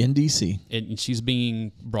Scully. In D.C. And she's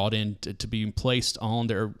being brought in to be placed on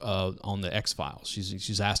the X-Files.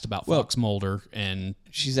 She's asked about Fox Mulder. And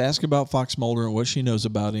she's asked about Fox Mulder and what she knows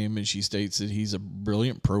about him, and she states that he's a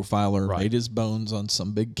brilliant profiler, made his bones on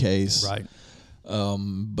some big case. Right.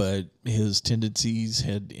 But his tendencies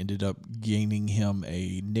had ended up gaining him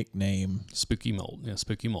a nickname, Spooky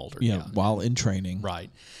Mulder. Yeah, while in training. Right.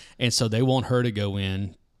 And so they want her to go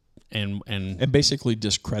in and basically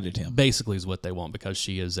discredit him. Basically is what they want, because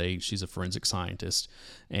she's a forensic scientist,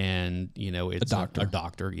 and it's a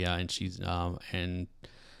doctor, yeah, and she's and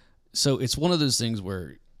so it's one of those things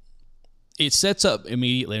where it sets up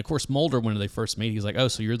immediately. And of course, Mulder, when they first meet, he's like, "Oh,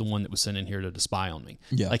 so you're the one that was sent in here to spy on me."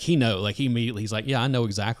 Yeah. Like he immediately, he's like, "Yeah, I know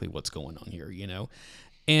exactly what's going on here,"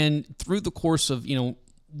 And through the course of,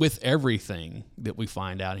 with everything that we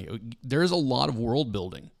find out here, there's a lot of world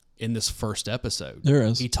building in this first episode. There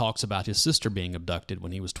is. He talks about his sister being abducted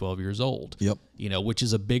when he was 12 years old. Yep. Which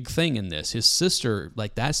is a big thing in this. His sister,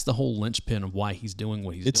 that's the whole linchpin of why he's doing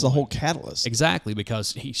what he's doing. It's the whole catalyst. Exactly,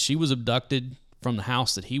 because she was abducted from the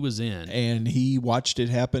house that he was in, and he watched it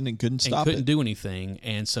happen and couldn't stop it. Couldn't do anything,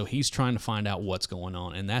 and so he's trying to find out what's going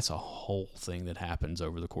on, and that's a whole thing that happens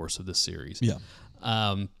over the course of this series. Yeah.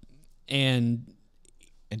 And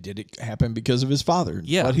did it happen because of his father?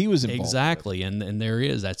 Yeah, what he was involved exactly. with. And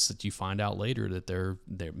that's that you find out later that there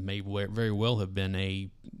may very well have been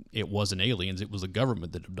it wasn't aliens, it was the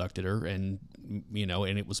government that abducted her, and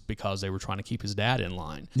and it was because they were trying to keep his dad in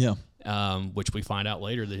line. Yeah. Which we find out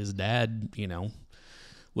later that his dad,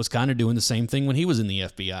 was kind of doing the same thing when he was in the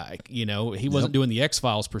FBI. He wasn't doing the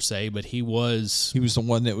X-Files per se, but he was the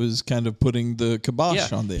one that was kind of putting the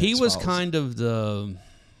kibosh on the He X-Files. was kind of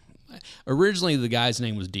originally the guy's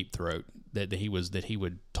name was Deep Throat that he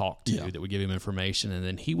would talk to, that would give him information, and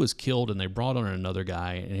then he was killed and they brought on another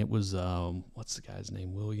guy, and it was what's the guy's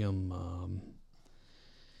name? William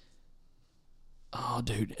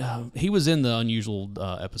he was in the Unusual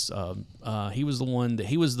episode. He was the one that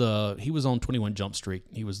he was on 21 Jump Street.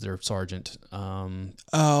 He was their sergeant. I'm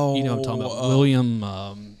talking about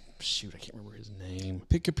William. Shoot, I can't remember his name.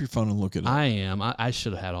 Pick up your phone and look it up. I am. I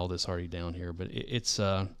should have had all this already down here, but it's.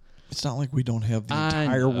 It's not like we don't have the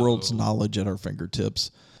entire world's knowledge at our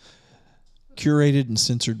fingertips. Curated and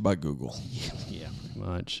censored by Google. Yeah, pretty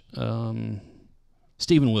much.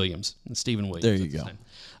 Stephen Williams. There you go.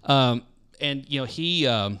 And he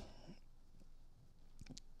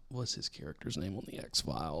what's his character's name on the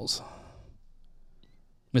X-Files?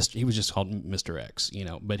 He was just called Mr. X,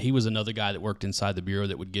 but he was another guy that worked inside the bureau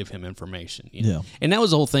that would give him information. Yeah. And that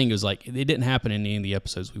was the whole thing. It was like, it didn't happen in any of the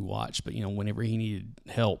episodes we watched, but whenever he needed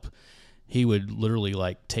help, he would literally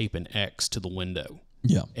tape an X to the window.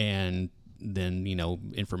 Yeah. And then,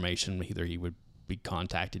 information, either he would be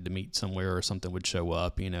contacted to meet somewhere or something would show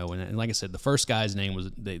up, and like I said, the first guy's name was,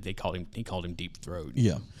 he called him Deep Throat.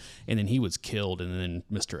 Yeah. And then he was killed, and then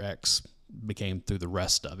Mr. X became through the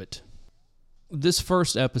rest of it. This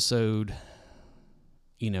first episode,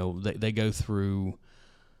 they go through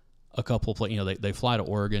a couple of they fly to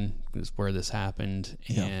Oregon, is where this happened,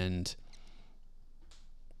 and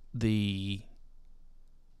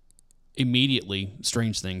immediately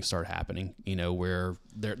strange things start happening, where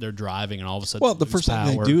they're driving and all of a sudden, well, the first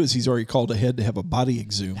thing they do is he's already called ahead to have a body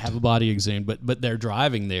exhumed. But they're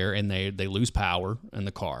driving there and they lose power in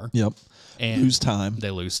the car. Yep. And lose time. They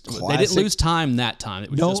didn't lose time that time. It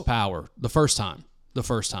was just power. The first time.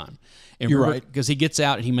 And you're right, because he gets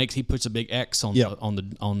out and he puts a big X on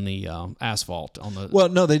the asphalt on the. Well,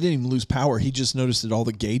 no, they didn't even lose power. He just noticed that all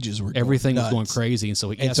the gauges were everything going was going crazy, and so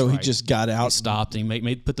he just got out, he stopped, and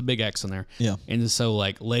he put the big X in there. Yeah, and so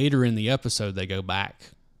later in the episode they go back.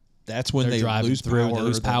 That's when they lose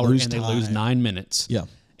power, and they lose 9 minutes. Yeah.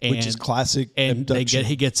 Which is classic. And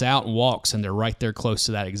he gets out and walks, and they're right there close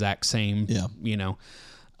to that exact same. Yeah.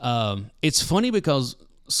 It's funny because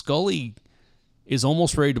Scully is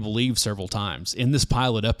almost ready to believe several times in this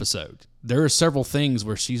pilot episode. There are several things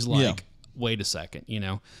where she's like, "Wait a second,"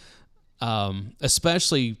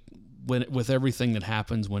 especially with everything that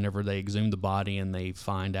happens whenever they exhume the body and they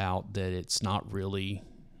find out that it's not really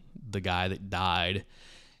the guy that died.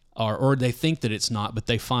 Or they think that it's not, but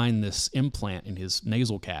they find this implant in his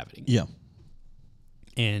nasal cavity. Yeah.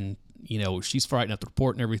 And, she's frightened at the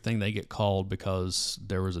report and everything. They get called because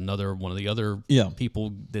there was one of the other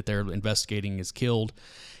people that they're investigating is killed.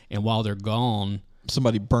 And while they're gone,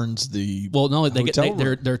 somebody burns the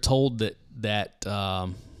they're told that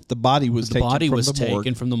the body was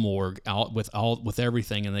taken from the morgue out with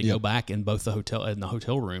everything, and they go back and both the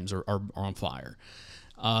hotel rooms are on fire.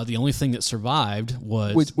 The only thing that survived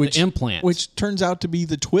was the implant. Which turns out to be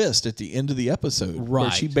the twist at the end of the episode. Right.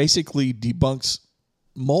 Where she basically debunks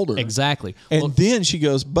Mulder. Exactly. And then she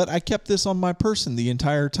goes, but I kept this on my person the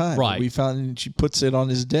entire time. Right. We found, and she puts it on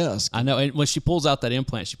his desk. I know. And when she pulls out that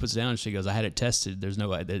implant, she puts it down and she goes, I had it tested. There's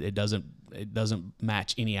no, it doesn't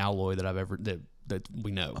match any alloy that I've ever, that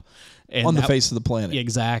we know. And on the face of the planet.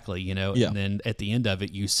 Exactly. And then at the end of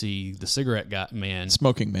it, you see the cigarette man.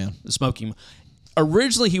 Smoking man.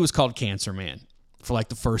 Originally, he was called Cancer Man for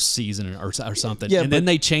the first season or something, then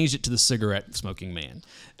they changed it to the Cigarette Smoking Man.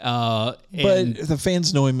 But the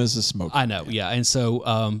fans know him as a smoker. I know, yeah, and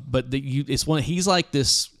so, it's one. He's like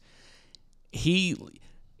this.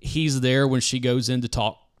 He's there when she goes in to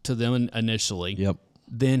talk to them initially. Yep.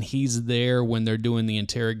 Then he's there when they're doing the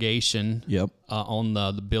interrogation. Yep. On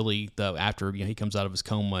the Billy, after he comes out of his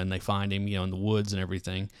coma and they find him, in the woods and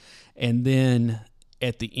everything. And then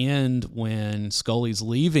at the end, when Scully's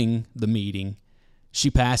leaving the meeting, she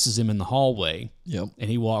passes him in the hallway. Yep. And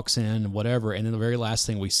he walks in and whatever. And then the very last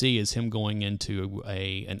thing we see is him going into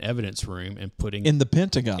an evidence room and putting in the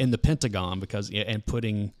Pentagon and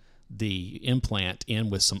putting the implant in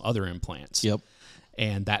with some other implants. Yep.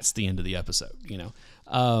 And that's the end of the episode,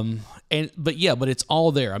 but it's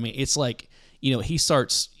all there. I mean, it's like, he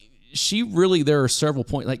starts, there are several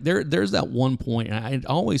points, like there's that one point, and it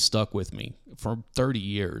always stuck with me for 30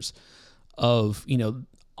 years of,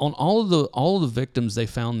 on all of the victims, they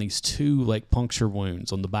found these 2 like puncture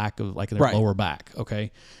wounds on the back of like their lower back.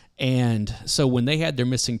 Okay. And so when they had their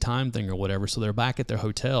missing time thing or whatever, so they're back at their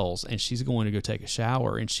hotels and she's going to go take a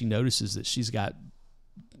shower and she notices that she's got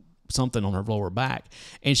something on her lower back,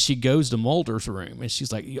 and she goes to Mulder's room and she's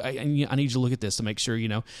like, I need you to look at this to make sure,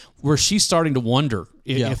 where she's starting to wonder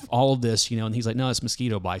if all of this, and he's like, no, it's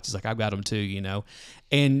mosquito bites. He's like, I've got them too,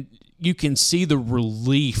 and you can see the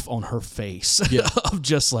relief on her face of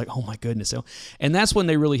just like, oh my goodness. And that's when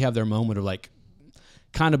they really have their moment of like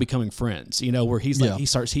kind of becoming friends, where he's like,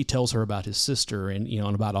 he tells her about his sister and,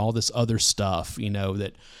 and about all this other stuff,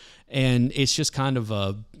 and it's just kind of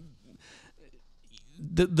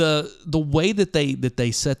the way that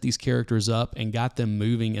they set these characters up and got them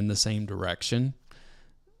moving in the same direction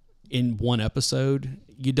in one episode,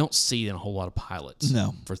 you don't see in a whole lot of pilots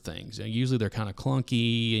for things. Usually they're kind of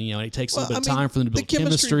clunky, and it takes a little bit of time for them to build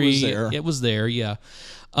chemistry. Was there. It was there, yeah.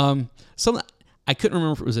 I couldn't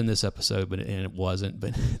remember if it was in this episode, and it wasn't.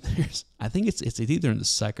 But I think it's either in the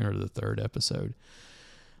second or the third episode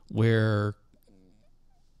where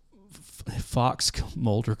Fox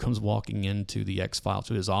Mulder comes walking into the X-Files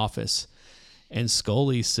to his office, and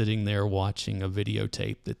Scully's sitting there watching a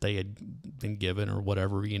videotape that they had been given or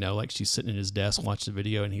whatever, like she's sitting at his desk watching the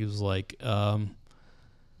video, and he was like,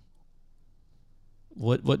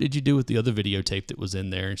 what did you do with the other videotape that was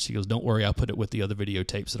in there? And she goes, don't worry, I'll put it with the other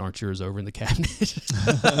videotapes that aren't yours over in the cabinet.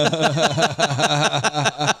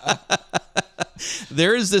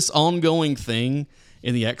 There is this ongoing thing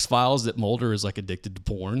in the X-Files that Mulder is like addicted to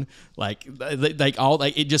porn. Like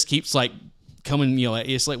it just keeps like coming,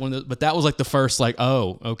 it's like one of those, but that was like the first like,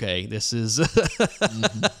 oh, okay, this is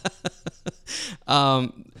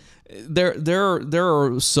there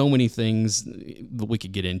are so many things that we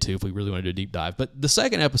could get into if we really want to do a deep dive. But the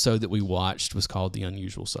second episode that we watched was called The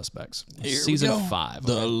Unusual Suspects. Season 5.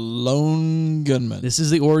 The Lone Gunman. This is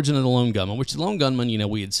the origin of the Lone Gunman, which the Lone Gunman,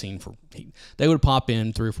 we had seen they would pop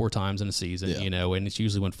in 3 or 4 times in a season, and it's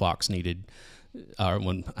usually when Fox needed, or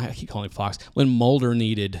when I keep calling Fox, when Mulder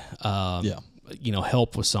needed,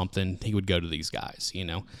 help with something, he would go to these guys,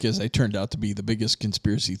 because they turned out to be the biggest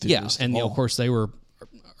conspiracy theorists. Yeah, and of course they were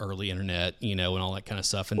early internet, and all that kind of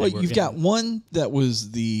stuff. And you've got one that was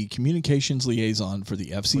the communications liaison for the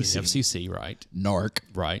FCC. For the FCC, right? NARC,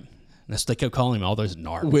 right? That's they kept calling him all those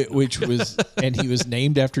NARC, which was, and he was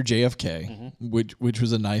named after JFK, which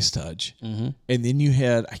was a nice touch. Mm-hmm. And then you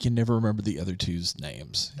had, I can never remember the other two's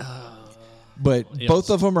names. But both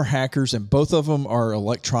of them are hackers, and both of them are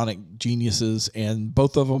electronic geniuses, and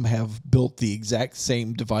both of them have built the exact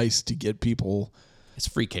same device to get people. It's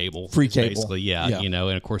free cable. Basically, yeah. And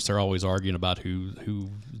of course they're always arguing about who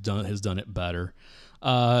has done it better.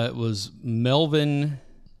 It was Melvin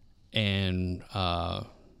and it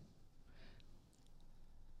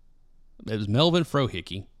was Melvin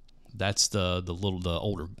Frohickey. That's the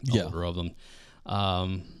older of them.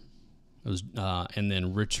 It was and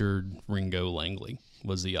then Richard Ringo Langley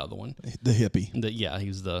was the other one. The hippie.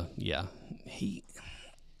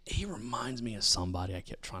 He reminds me of somebody. I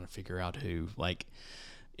kept trying to figure out who, like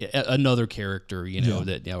another character,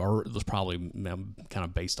 that was probably kind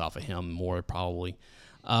of based off of him more probably.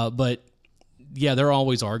 But yeah, they're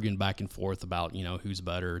always arguing back and forth about who's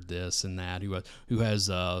better, this and that,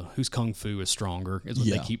 whose kung fu is stronger is what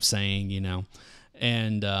they keep saying,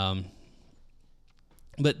 and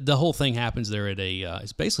but the whole thing happens there at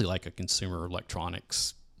it's basically like a consumer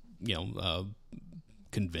electronics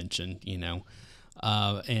convention,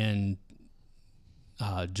 and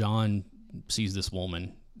John sees this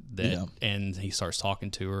woman and he starts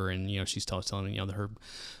talking to her, and she's telling him that her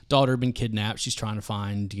daughter had been kidnapped. She's trying to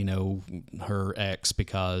find her ex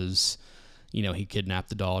because he kidnapped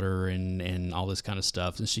the daughter and all this kind of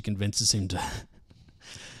stuff, and she convinces him to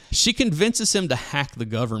hack the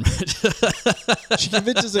government. She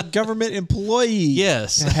convinces a government employee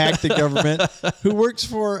to hack the government who works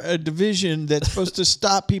for a division that's supposed to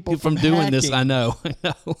stop people from doing hacking. this. I know.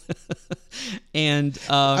 And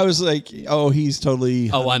I was like, oh, he's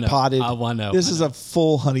totally I know. potted. I know. This is a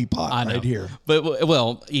full honey pot right here. But,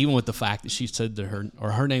 well, even with the fact that she said that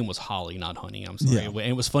her name was Holly, not Honey. I'm sorry. Yeah. And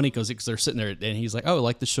it was funny because they're sitting there and he's like, oh,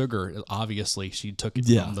 like the sugar. Obviously, she took it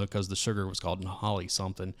from because the sugar was called Holly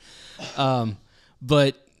something.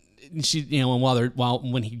 But she, and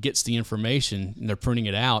when he gets the information and they're printing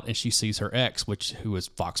it out and she sees her ex, who is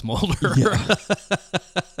Fox Mulder. Yeah.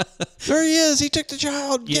 There he is. He took the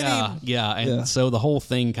child. Get him. Yeah. And so the whole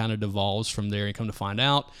thing kind of devolves from there. And come to find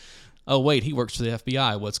out, oh, wait, he works for the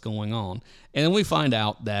FBI. What's going on? And then we find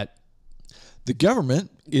out that the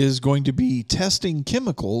government is going to be testing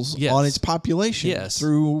chemicals on its population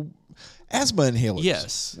through asthma inhalers.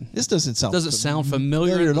 Yes. This doesn't sound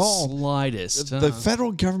familiar at all. Slightest. The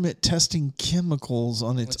federal government testing chemicals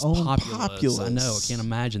on its own populace. I know. I can't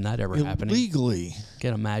imagine that ever happening. Illegally.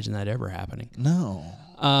 Can't imagine that ever happening. No.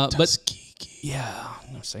 Tuskegee.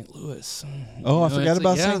 St. Louis. Oh, I forgot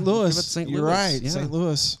about St. Louis. You're right. Yeah. St.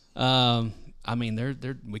 Louis. I mean,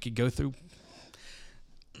 we could go through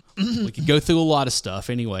a lot of stuff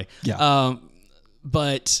anyway. Yeah.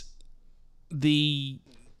 But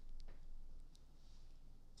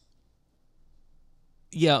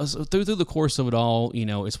so through the course of it all,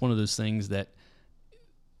 it's one of those things that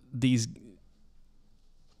these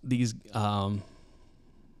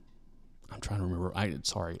I'm trying to remember.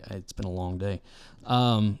 Sorry, it's been a long day.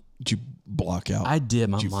 Did you block out? I did.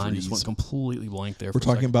 My mind just went completely blank there. We're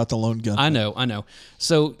talking about the lone gunman. I know.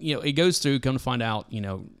 So it goes through. Come to find out,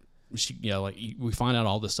 we find out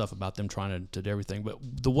all this stuff about them trying to do everything. But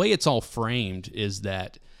the way it's all framed is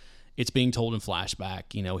that it's being told in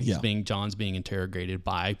flashback. John's being interrogated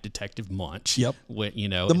by Detective Munch. Yep.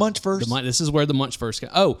 The Munch verse. This is where the Munch verse.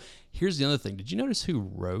 Oh, here's the other thing. Did you notice who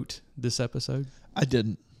wrote this episode? I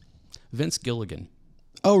didn't. Vince Gilligan.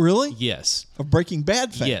 Oh, really? Yes. Of Breaking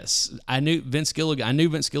Bad fame. Yes. I knew Vince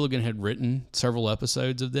Gilligan had written several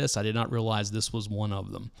episodes of this. I did not realize this was one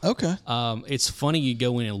of them. Okay. It's funny you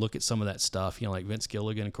go in and look at some of that stuff, like Vince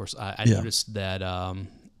Gilligan. Of course, I noticed that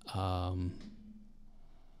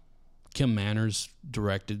Kim Manners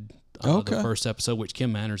directed the first episode, which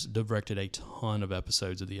Kim Manners directed a ton of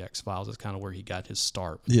episodes of The X-Files. That's kind of where he got his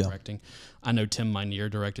start with directing. I know Tim Minear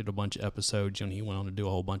directed a bunch of episodes, and he went on to do a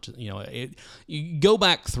whole bunch of, you could go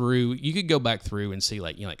back through and see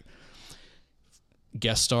like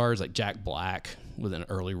guest stars like Jack Black with an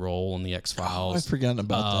early role in The X-Files. I've forgotten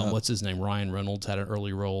about that. What's his name? Ryan Reynolds had an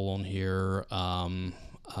early role on here.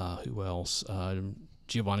 Who else?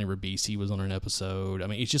 Giovanni Ribisi was on an episode. I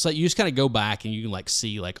mean, it's just like you just kind of go back and you can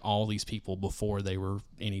see all these people before they were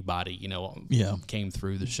anybody, came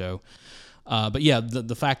through the show. But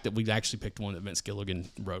the fact that we actually picked one that Vince Gilligan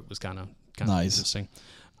wrote was kind of nice. Interesting.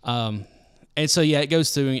 And so it goes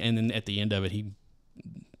through, and then at the end of it,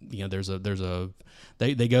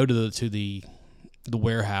 they go to the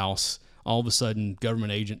warehouse. All of a sudden,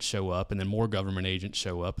 government agents show up, and then more government agents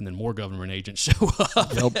show up, and then more government agents show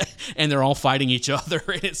up, and they're all fighting each other.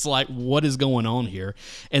 And it's like, what is going on here?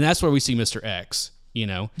 And that's where we see Mr. X,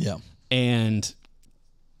 Yeah. And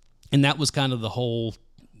that was kind of the whole,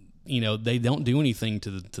 they don't do anything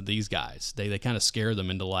to these guys. They kind of scare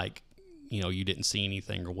them into you didn't see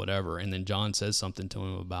anything or whatever. And then John says something to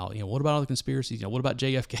him about, what about all the conspiracies? What about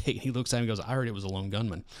JFK? And he looks at him and goes, I heard it was a lone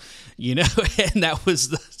gunman, and that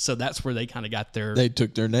was so that's where they kind of got they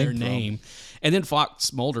took their name. And then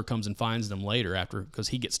Fox Mulder comes and finds them later because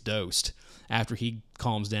he gets dosed. After he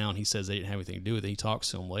calms down, he says they didn't have anything to do with it. He talks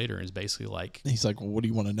to him later and is basically like... He's like, well, what do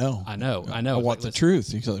you want to know? I know. I want the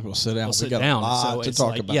truth. He's like, well, sit down. We got a lot to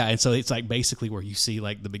talk about. Yeah, and so it's basically where you see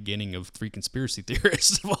the beginning of 3 conspiracy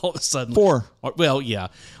theorists all of a sudden. 4. Well, yeah.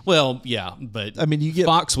 But I mean, you get...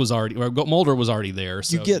 Fox was already... Or Mulder was already there.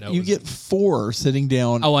 So, you get 4 sitting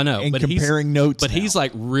down I know, and comparing notes. But he's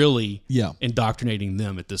really indoctrinating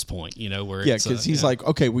them at this point, where because he's like,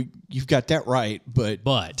 okay, you've got that right, but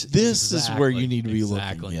this is where you need to be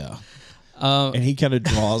looking. Yeah. And he kind of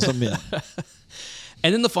draws them in.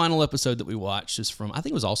 And then the final episode that we watched is from, I think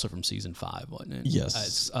it was also from season 5, wasn't it? Yes.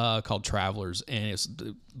 It's called Travelers, and it's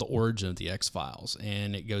the origin of the X-Files.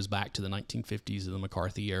 And it goes back to the 1950s of the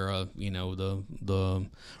McCarthy era, the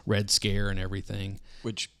Red Scare and everything.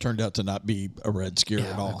 Which turned out to not be a Red Scare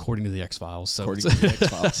at all. According to the X-Files. According to the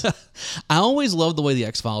X-Files. I always loved the way the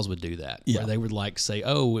X-Files would do that. Yeah. Where they would say,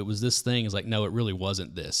 oh, it was this thing. It's like, no, it really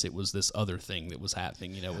wasn't this. It was this other thing that was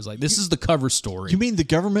happening. It was like, this is the cover story. You mean the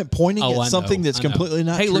government pointing at something that's completely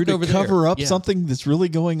not true to cover up something that's really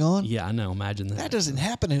going on? Yeah, I know. Imagine that. That doesn't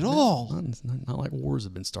happen at all. Not like wars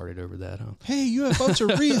have been started over that, huh? Hey, UFOs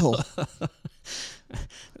are real.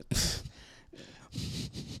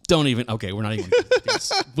 Don't even. Okay, we're not even.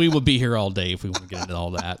 We would be here all day if we want to get into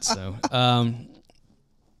all that. So,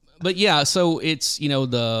 but yeah, so it's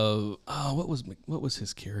what was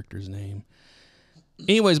his character's name?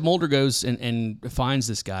 Anyways, Mulder goes and finds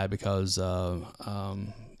this guy because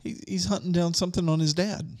he's hunting down something on his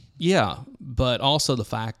dad. Yeah, but also the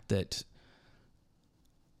fact that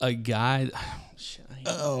a guy.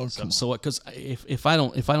 So what? Because if I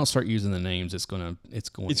don't start using the names, it's going to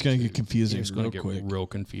get confusing. It's going to get quick. Real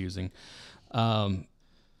confusing. And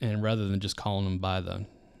rather than just calling them by the,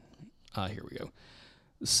 here we go.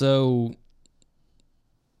 So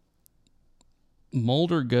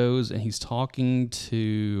Mulder goes and he's talking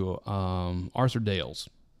to Arthur Dales,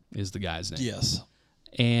 is the guy's name. Yes.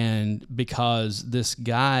 And because this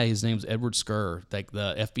guy, his name's Edward Skur, like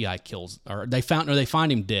the FBI kills, or they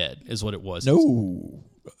find him dead, is what it was. No,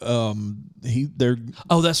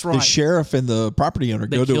 that's right. The sheriff and the property owner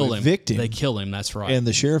go to evict him. They kill him. That's right. And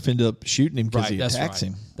the sheriff ended up shooting him because he attacks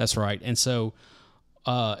him. That's right. And so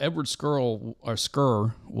Edward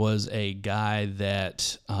Skur was a guy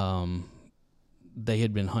that they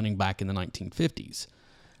had been hunting back in the 1950s.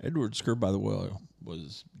 Edward Skur, by the way,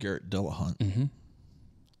 was Garrett Dillahunt. Mm-hmm.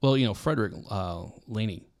 Well, Frederick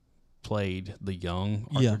Laney played the young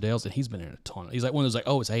Arthur Dales, and he's been in a ton. He's like one of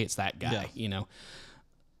those it's that guy. Yeah.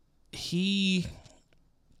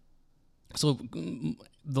 So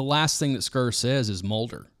the last thing that Skur says is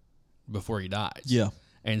Mulder before he dies. Yeah.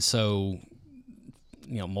 And so,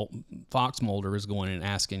 Fox Mulder is going and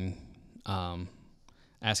asking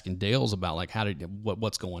Dales about like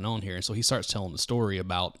what's going on here. And so he starts telling the story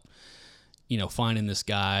about finding this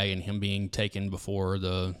guy and him being taken before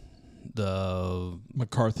the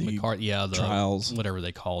McCarthy trials, whatever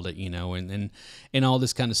they called it, and all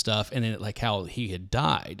this kind of stuff, and then like how he had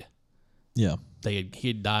died. Yeah, he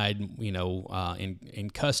had died,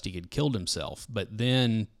 in custody, had killed himself, but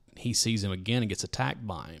then he sees him again and gets attacked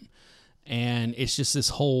by him, and it's just this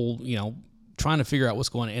whole, trying to figure out what's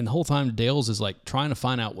going on. And the whole time Dales is like trying to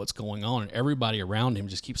find out what's going on, and everybody around him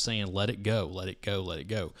just keeps saying, let it go, let it go, let it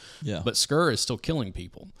go. Yeah. But Skur is still killing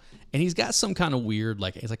people. And he's got some kind of weird,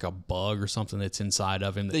 like it's like a bug or something that's inside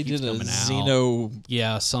of him that keeps coming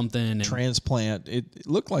out. Something. Transplant. It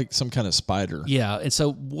looked like some kind of spider. Yeah. And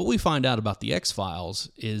so what we find out about the X-Files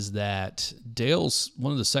is that Dale's,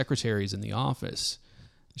 one of the secretaries in the office,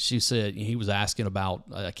 she said he was asking about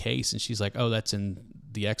a case, and she's like, oh, that's in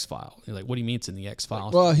the X-File. You're like, what do you mean it's in the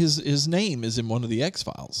X-Files? Well, his name is in one of the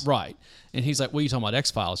X-Files. Right. And he's like, what are you talking about,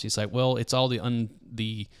 X-Files? She's like, well, it's all the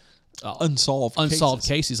unsolved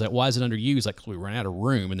cases. He's like, why is it under you? He's like, we ran out of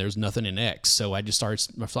room and there's nothing in X. So I just started.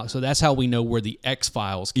 So that's how we know where the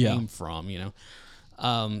X-Files came from,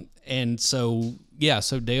 and so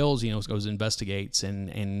Dales, goes and investigates,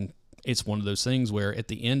 and it's one of those things where at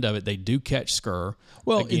the end of it, they do catch Skur.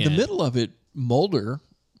 Well, again. In the middle of it, Mulder's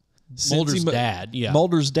dad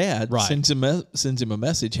right. sends him a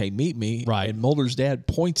message, hey, meet me. Right. And Mulder's dad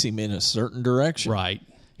points him in a certain direction. Right.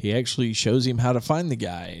 He actually shows him how to find the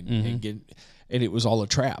guy, and it was all a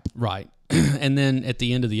trap. Right. And then at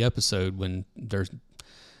the end of the episode, when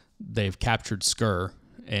they've captured Skur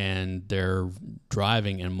and they're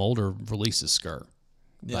driving, and Mulder releases Skur.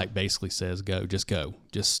 Yeah. Like basically says, go,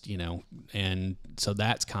 and so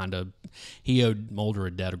that's kind of, he owed Mulder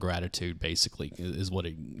a debt of gratitude, basically, is what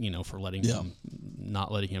it, for letting him,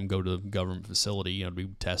 not letting him go to the government facility, to be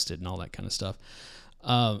tested and all that kind of stuff.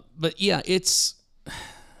 But yeah, it's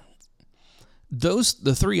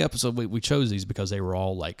the 3 episodes we chose these because they were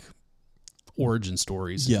all like origin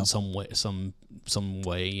stories in some way,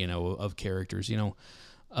 of characters,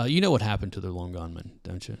 what happened to the Lone Gunmen,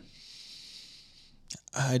 don't you?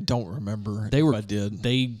 I don't remember. I did.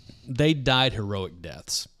 They died heroic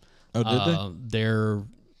deaths. Oh, did they?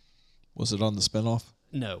 Was it on the spinoff?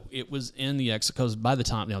 No, it was in the X, because by the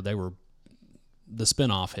time the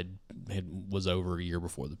spinoff was over a year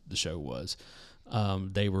before the show was.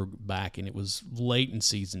 They were back, and it was late in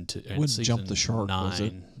season 2. When Jump the Shark 9. Was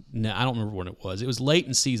it? No, I don't remember when it was. It was late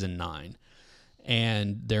in season 9,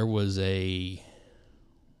 and there was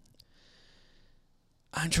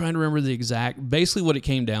I'm trying to remember the exact. Basically, what it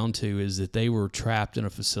came down to is that they were trapped in a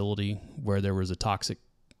facility where there was a toxic.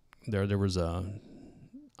 There was a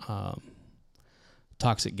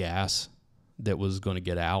toxic gas that was going to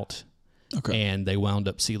get out. Okay. And they wound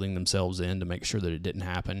up sealing themselves in to make sure that it didn't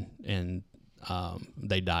happen, and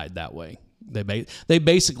they died that way. They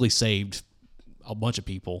basically saved a bunch of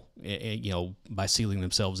people, by sealing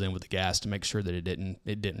themselves in with the gas to make sure that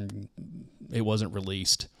it wasn't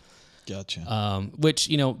released. Gotcha. Which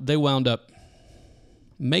they wound up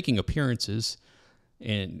making appearances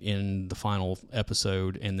in the final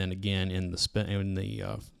episode, and then again in the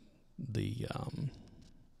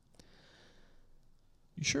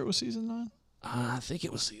You sure it was season 9? I think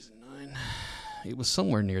it was season 9. It was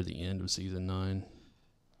somewhere near the end of season 9.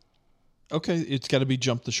 Okay, it's got to be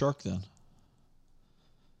Jump the Shark then.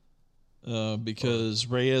 Because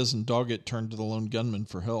Reyes and Doggett turned to the lone gunman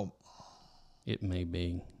for help. It may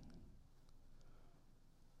be.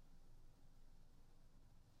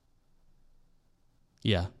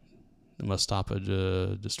 Yeah. It must stop a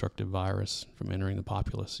destructive virus from entering the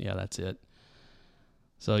populace. Yeah, that's it.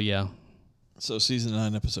 So, yeah. So, season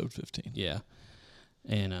 9, episode 15. Yeah.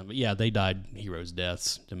 And, but yeah, they died heroes'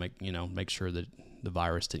 deaths to make sure that the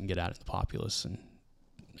virus didn't get out of the populace. And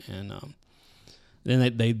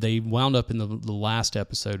then they wound up in the last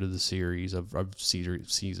episode of the series of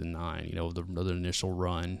season 9, the initial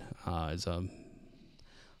run, as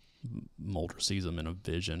Mulder sees them in a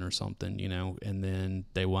vision or something, and then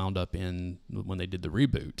they wound up when they did the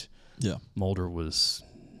reboot. Yeah. Mulder was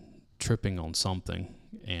tripping on something,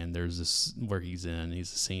 and there's this where he's a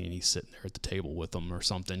scene and he's sitting there at the table with them or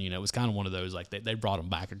something. It was kind of one of those, like they brought him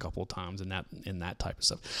back a couple of times in that type of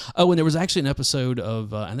stuff. Oh, and there was actually an episode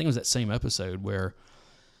of I think it was that same episode where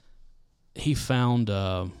he found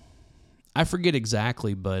I forget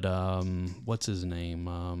exactly, but what's his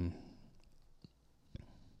name?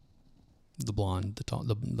 The blonde, the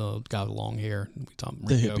guy with the long hair. We talked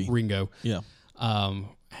Ringo. Yeah.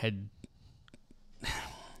 Had. I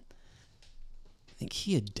think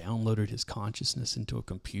he had downloaded his consciousness into a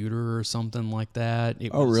computer or something like that.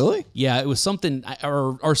 Really? Yeah, it was something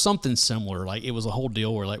or something similar. Like it was a whole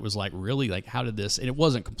deal where it was like, really, like how did this? And it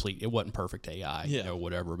wasn't complete. It wasn't perfect AI,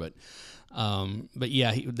 whatever. But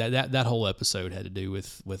yeah, that whole episode had to do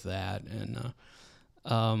with that, and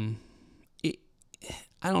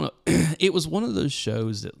I don't know. It was one of those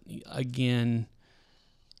shows that, again,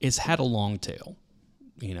 it's had a long tail.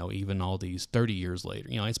 Even all these 30 years later.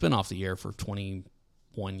 It's been off the air for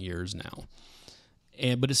 21 years now.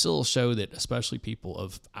 But it's still a show that especially people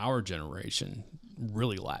of our generation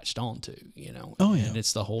really latched onto, Oh, yeah. And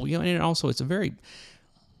it's the whole, and also it's a very,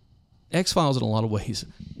 X-Files in a lot of ways,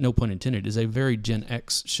 no pun intended, is a very Gen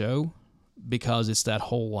X show because it's that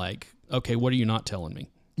whole like, okay, what are you not telling me?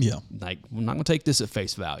 Yeah. Like, we're not going to take this at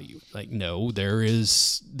face value. Like, no,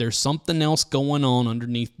 there's something else going on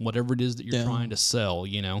underneath whatever it is that you're trying to sell,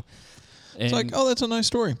 And it's like, oh, that's a nice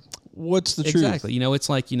story. What's the truth? Exactly. It's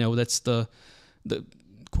like, that's the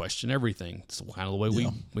question everything. It's kind of the way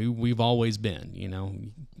we've always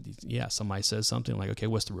been, Yeah, somebody says something like, okay,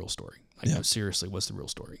 what's the real story? Like, no, seriously, what's the real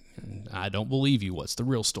story? And I don't believe you. What's the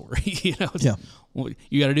real story? Well,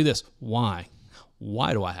 you got to do this. Why?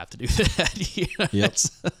 Why do I have to do that? Yep.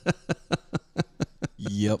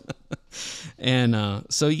 Yep. And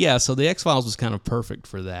so the X-Files was kind of perfect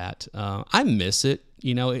for that. I miss it.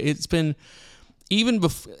 It's been even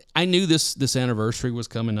before I knew this anniversary was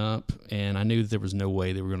coming up, and I knew that there was no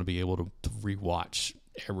way they were going to be able to rewatch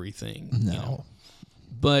everything. No.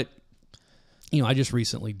 But I just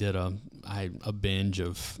recently did a binge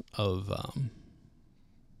of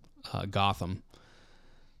Gotham.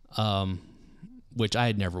 Which I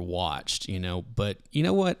had never watched, but you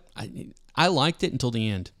know what? I liked it until the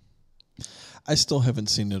end. I still haven't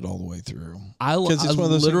seen it all the way through. Because it's one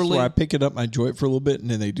of those things where I pick it up, I enjoy it for a little bit,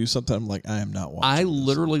 and then they do something, I'm like, I am not watching I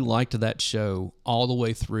literally liked that show all the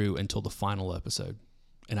way through until the final episode,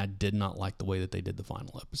 and I did not like the way that they did the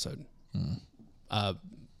final episode. I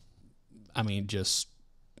mean, just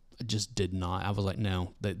did not. I was like,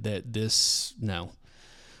 no, no.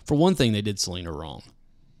 For one thing, they did Selena wrong.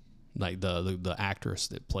 Like the actress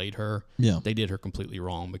that played her, they did her completely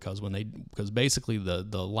wrong because basically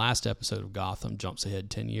the last episode of Gotham jumps ahead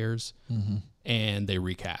 10 years, and they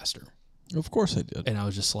recast her. Of course they did. And I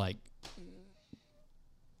was just like,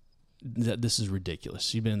 this is ridiculous.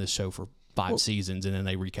 She's been in this show for 5 seasons, and then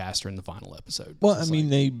they recast her in the final episode. Well, I mean,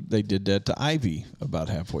 they did that to Ivy about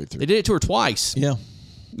halfway through. They did it to her twice. Yeah.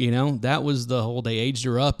 That was the whole, they aged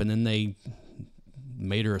her up, and then they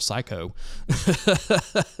made her a psycho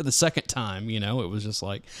the second time. It was just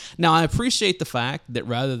like, now I appreciate the fact that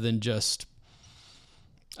rather than just,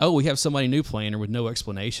 oh, we have somebody new playing her with no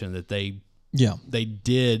explanation, that they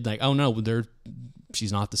did like, oh no,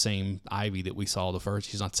 she's not the same Ivy that we saw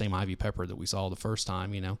she's not the same Ivy Pepper that we saw the first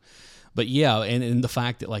time, but yeah. And the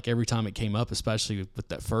fact that like every time it came up, especially with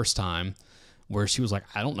that first time where she was like,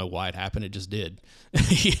 I don't know why it happened. It just did.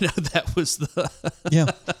 That was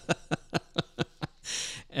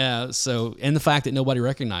so, and the fact that nobody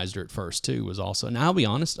recognized her at first too was also, and I'll be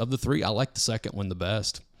honest, of the 3, I liked the second one the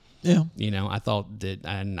best. Yeah. I thought that,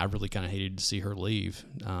 and I really kind of hated to see her leave.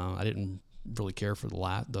 I didn't really care for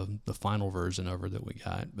the final version of her that we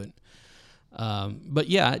got, but But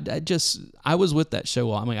yeah, I was with that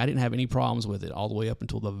show. I mean, I didn't have any problems with it all the way up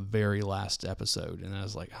until the very last episode. And I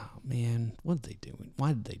was like, oh man, what are they doing? Why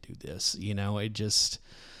did they do this? You know, it just,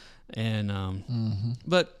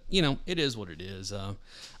 but you know, it is what it is. I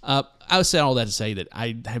would say all that to say that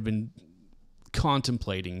I have been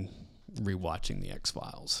contemplating rewatching the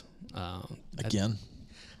X-Files. Again?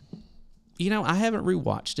 You know, I haven't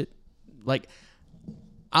rewatched it. Like,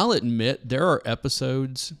 I'll admit there are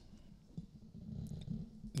episodes.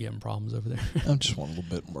 You having problems over there? I just want a little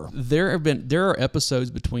bit more. There are episodes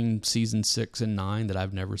between season 6 and 9 that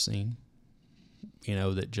I've never seen. You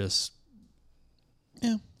know, that just,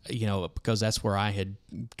 yeah. You know, because that's where I had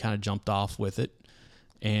kind of jumped off with it,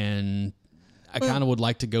 and I kind of would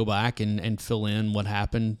like to go back and fill in what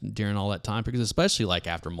happened during all that time, because especially like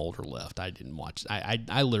after Mulder left, I didn't watch.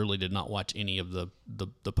 I literally did not watch any of the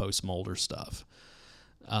post Mulder stuff.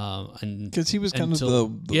 And because he was kind of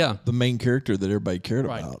the main character that everybody cared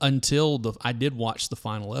about until I did watch the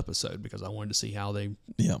final episode, because I wanted to see how they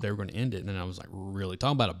were going to end it, and then I was like, really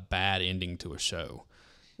talking about a bad ending to a show.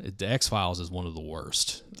 The X-Files is one of the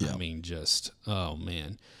worst. I mean, just oh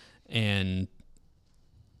man, and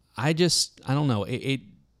I don't know it.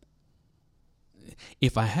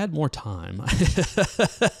 If I had more time,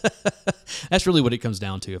 that's really what it comes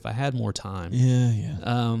down to. If I had more time,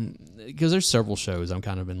 because there's several shows I'm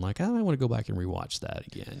kind of been like, I want to go back and rewatch that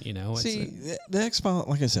again. You know, see, the X-Files,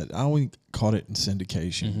 like I said, I only caught it in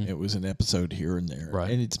syndication. Mm-hmm. It was an episode here and there, right?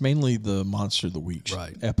 And it's mainly the Monster of the Week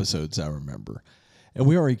episodes I remember, and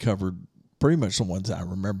we already covered pretty much the ones I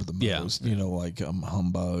remember the most, you know, like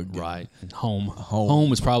Humbug. Right. And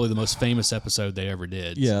Home is probably the most famous episode they ever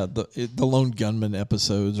did. Yeah, the Lone Gunman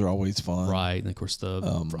episodes are always fun. Right. And, of course, the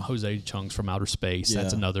Jose Chung's From Outer Space,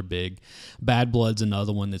 that's another big. Bad Blood's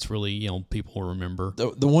another one that's really, you know, people will remember.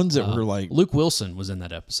 The ones that were like... Luke Wilson was in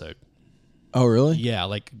that episode. Oh, really? Yeah,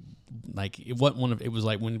 like it wasn't it was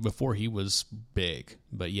like before he was big.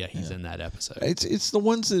 But, yeah, he's in that episode. It's the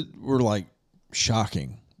ones that were, like,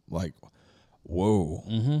 shocking. Like... Whoa.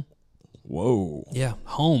 Mm-hmm. Whoa. Yeah.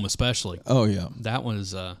 Home, especially. Oh, yeah. That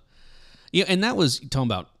was, and that was talking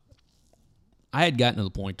about, I had gotten to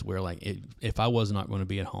the point to where, like, if I was not going to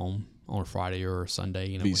be at home on a Friday or a Sunday,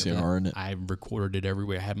 you know, VCR, I recorded it every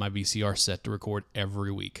week. I had my VCR set to record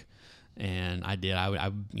every week. And I did. I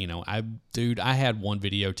had one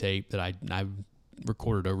videotape that I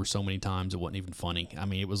recorded over so many times it wasn't even funny. I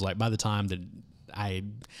mean, it was like by the time that I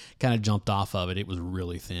kind of jumped off of it, it was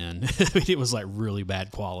really thin. I mean, it was like really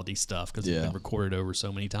bad quality stuff because it's been recorded over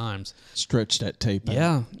so many times. Stretch that tape out.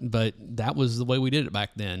 Yeah, but that was the way we did it back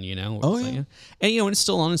then, you know. Oh, yeah. And, you know, it's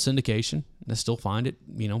still on in syndication. I still find it,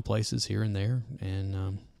 you know, places here and there. And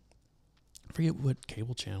I forget what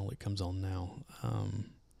cable channel it comes on now.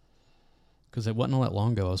 Because it wasn't all that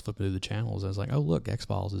long ago I was flipping through the channels. I was like, oh, look,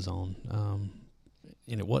 X-Files is on.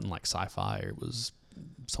 And it wasn't like Sci-Fi. It was...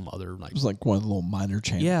 some other like it was like one of the little minor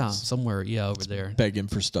channels. Yeah, somewhere. Yeah, over there. Begging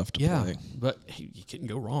for stuff to play. But you can't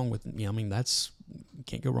go wrong with. You know, I mean, you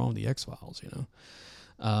can't go wrong with the X-Files. You know,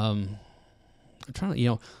 I'm trying to. You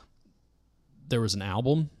know, there was an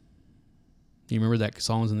album. Do you remember that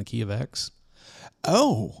Songs in the Key of X?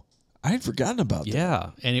 Oh, I had forgotten about that.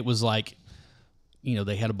 Yeah, and it was like, you know,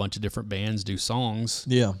 they had a bunch of different bands do songs.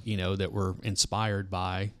 Yeah, you know, that were inspired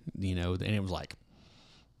by, you know, and it was like.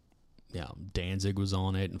 Yeah, Danzig was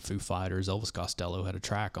on it, and Foo Fighters. Elvis Costello had a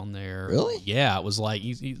track on there. Really? Yeah, it was like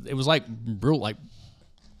real like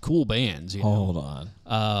cool bands. You know? Hold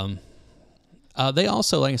on. They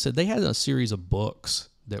also, like I said, they had a series of books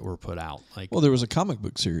that were put out. Like, well, there was a comic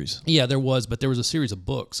book series. Yeah, there was, but there was a series of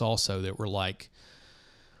books also that were like,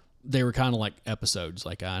 they were kind of like episodes.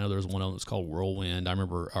 Like I know there was one of them that was called Whirlwind. I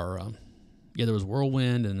remember there was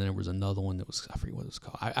Whirlwind, and then there was another one that was, I forget what it was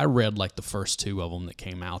called. I read like the first two of them that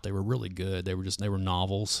came out. They were really good. They were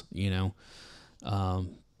novels, you know.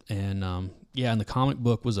 And the comic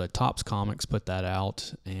book was Topps Comics put that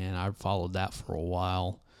out, and I followed that for a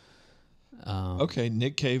while. Okay,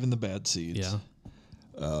 Nick Cave and the Bad Seeds.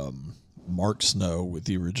 Yeah. Mark Snow with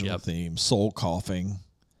the original theme. Soul Coughing.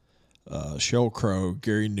 Sheryl Crow,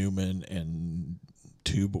 Gary Newman, and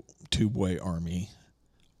Tubeway Army.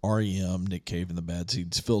 REM, Nick Cave and the Bad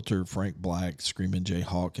Seeds, Filter, Frank Black, Screamin' Jay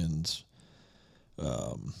Hawkins,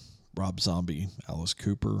 Rob Zombie, Alice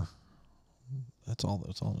Cooper. That's all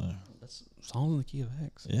there. That's Songs in the Key of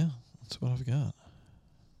X. Yeah, that's what I've got.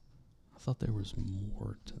 I thought there was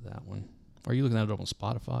more to that one. Are you looking at it up on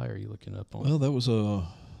Spotify, or are you looking up on... Well, that was a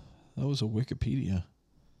Wikipedia.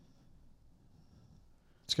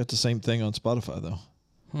 It's got the same thing on Spotify,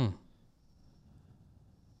 though.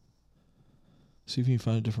 See if you can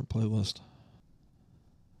find a different playlist.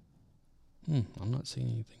 I'm not seeing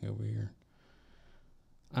anything over here.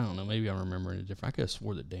 I don't know. Maybe I'm remembering it different. I could have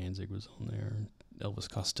swore that Danzig was on there. Elvis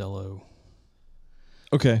Costello.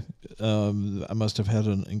 Okay. I must have had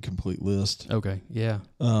an incomplete list. Okay. Yeah.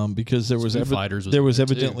 Because there was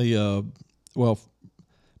evidently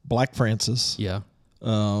Black Francis. Yeah.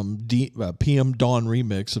 PM Dawn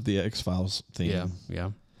remix of the X-Files theme.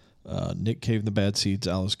 Yeah. Nick Cave and the Bad Seeds,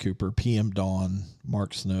 Alice Cooper, PM Dawn,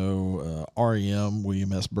 Mark Snow, REM,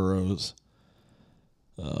 William S. Burroughs,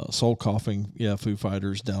 Soul Coughing, Foo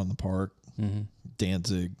Fighters, Down in the Park,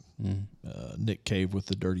 Danzig, Nick Cave with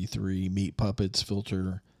the Dirty Three, Meat Puppets,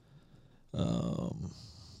 Filter.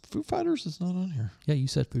 Foo Fighters is not on here. Yeah, you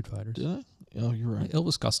said Foo Fighters. Did I? Oh, you're right.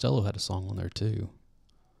 Elvis Costello had a song on there too.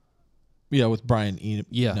 Yeah, with Brian Eno.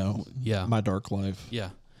 Yeah. My Dark Life.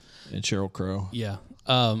 Yeah. And Sheryl Crow. Yeah.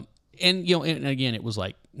 And and again, it was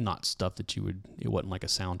like not stuff that it wasn't like a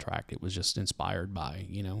soundtrack. It was just inspired by,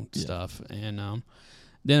 stuff. And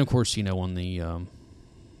then of course, on the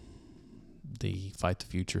Fight the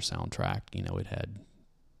Future soundtrack, it had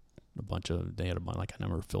like I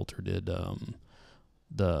remember Filter did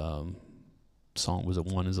the song, was it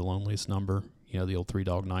One Is the Loneliest Number? The old Three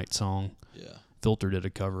Dog Night song. Yeah. Filter did a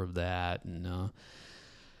cover of that, and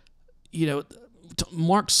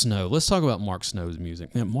Mark Snow. Let's talk about Mark Snow's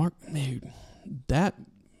music. Man,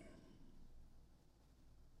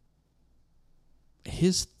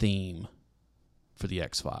 his theme for the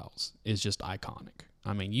X-Files is just iconic.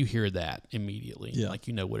 I mean, you hear that immediately, like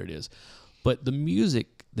you know what it is. But the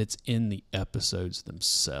music that's in the episodes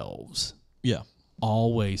themselves,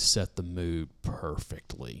 always set the mood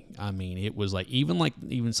perfectly. I mean, it was like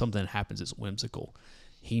even something that happens that's whimsical,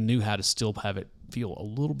 he knew how to still have it feel a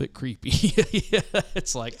little bit creepy.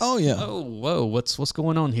 It's like, oh whoa, what's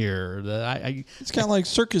going on here? It's kind of like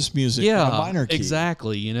circus music, on a minor key.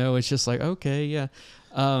 Exactly. It's just like, okay, yeah.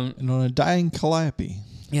 And on a Dying Calliope.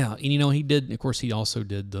 Yeah, and he did. Of course, he also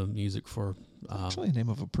did the music for. Actually, the name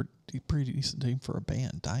of a pretty decent name for a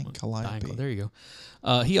band, Dying Calliope. There you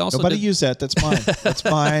go. He also nobody use that. That's mine. That's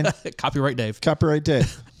mine. Copyright Dave. Copyright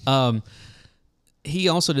Dave. He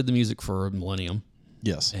also did the music for Millennium.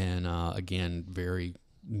 Yes, and again,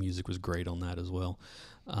 music was great on that as well.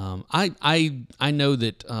 I know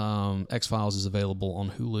that X-Files is available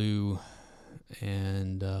on Hulu,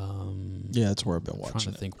 and that's where I've been watching. I'm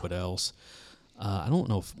trying to think what else. I don't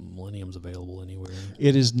know if Millennium's available anywhere.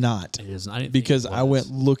 It is not. It isn't. I didn't because I went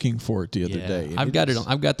looking for it the other day. I've got it.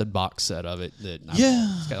 I've got the box set of it.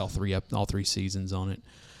 It's got all three seasons on it.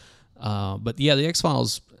 But the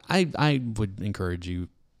X-Files. I would encourage you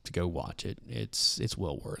to go watch it. It's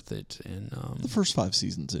well worth it. And the first 5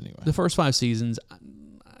 seasons anyway. The first 5 seasons.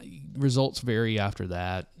 Results vary after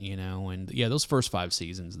that, and those first 5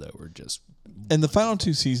 seasons though were just. And the final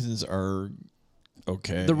 2 seasons are.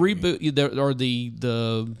 Okay. The reboot, or the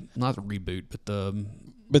not the reboot,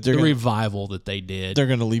 but the revival that they did. They're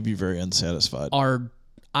going to leave you very unsatisfied.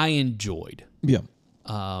 I enjoyed. Yeah.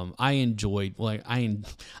 I enjoyed I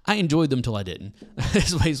enjoyed them till I didn't.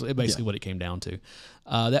 It's basically what it came down to.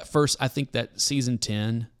 I think that season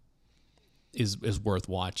 10 is worth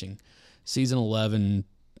watching. Season 11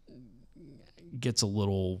 gets it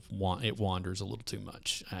wanders a little too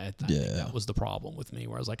much. I think that was the problem with me,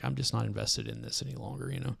 where I was like, I'm just not invested in this any longer,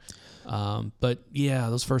 But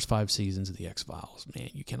those first 5 seasons of the X-Files, man,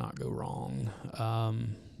 you cannot go wrong.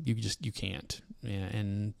 You can't. Yeah,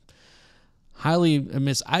 and highly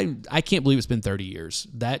miss. I can't believe it's been 30 years.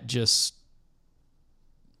 That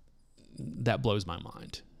blows my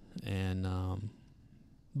mind. And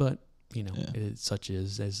but. It's such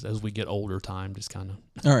as we get older, time just kind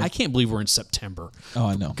of. Right. I can't believe we're in September. Oh,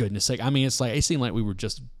 I know. For goodness sake! I mean, it seemed like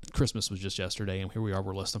Christmas was just yesterday, and here we are.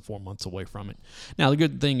 We're less than 4 months away from it. Now, the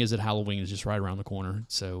good thing is that Halloween is just right around the corner,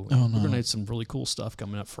 so we're going to have some really cool stuff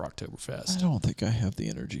coming up for Oktoberfest. I don't think I have the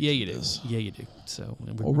energy. Yeah, you do. Yeah, you do. So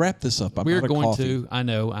we'll wrap this up. We're going coffee. to. I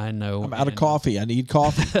know. I'm out of coffee. I need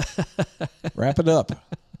coffee. Wrap it up.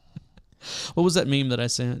 What was that meme that I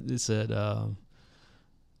sent? It said.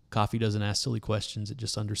 Coffee doesn't ask silly questions; it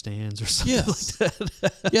just understands, or something like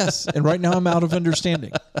that. Yes, and right now I'm out of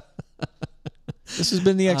understanding. This has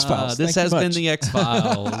been the X-Files. This has been the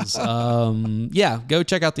X-Files. Go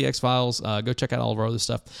check out the X-Files. Go check out all of our other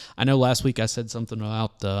stuff. I know last week I said something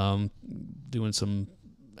about doing some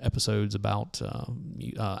episodes about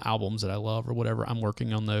albums that I love or whatever. I'm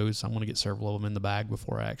working on those. I want to get several of them in the bag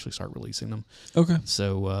before I actually start releasing them. Okay.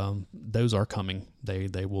 So those are coming.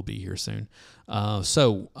 They will be here soon.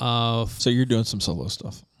 So you're doing some solo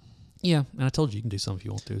stuff. Yeah, and I told you can do some if you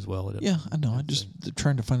want to as well. Yeah, I know. I'm just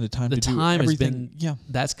trying to find the time to do everything. Has been,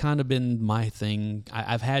 that's kind of been my thing.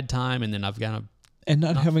 I've had time, and then I've kind of and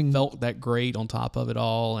not having felt that great on top of it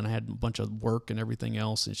all, and I had a bunch of work and everything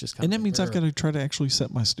else. It's just kind and of that means I've got to try to actually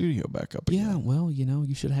set my studio back up again. Yeah, well,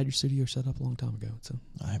 you should have had your studio set up a long time ago. So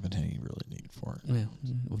I haven't had any really need for it. Yeah,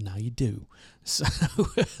 well, now you do. So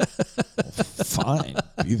fine,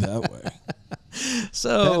 be that way.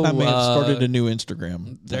 So I may have started a new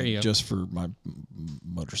Instagram. There you go. Just for my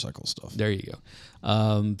motorcycle stuff. There you go.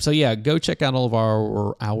 So yeah, go check out all of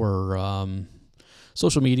our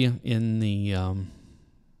social media in the.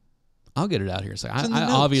 I'll get it out here. So I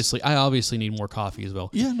obviously need more coffee as well.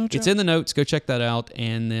 Yeah, no doubt. It's in the notes. Go check that out,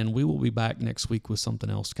 and then we will be back next week with something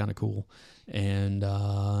else kind of cool. And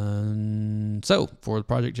so for the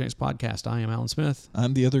Project Jenks podcast, I am Alan Smith.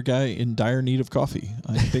 I'm the other guy in dire need of coffee.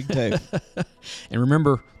 I'm Big Dave. And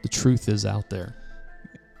remember, the truth is out there.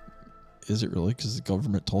 Is it really? Because the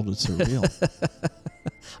government told us it's real.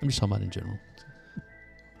 I'm just talking about in general.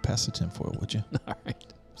 Pass the tinfoil, would you? All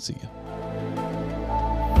right. See ya.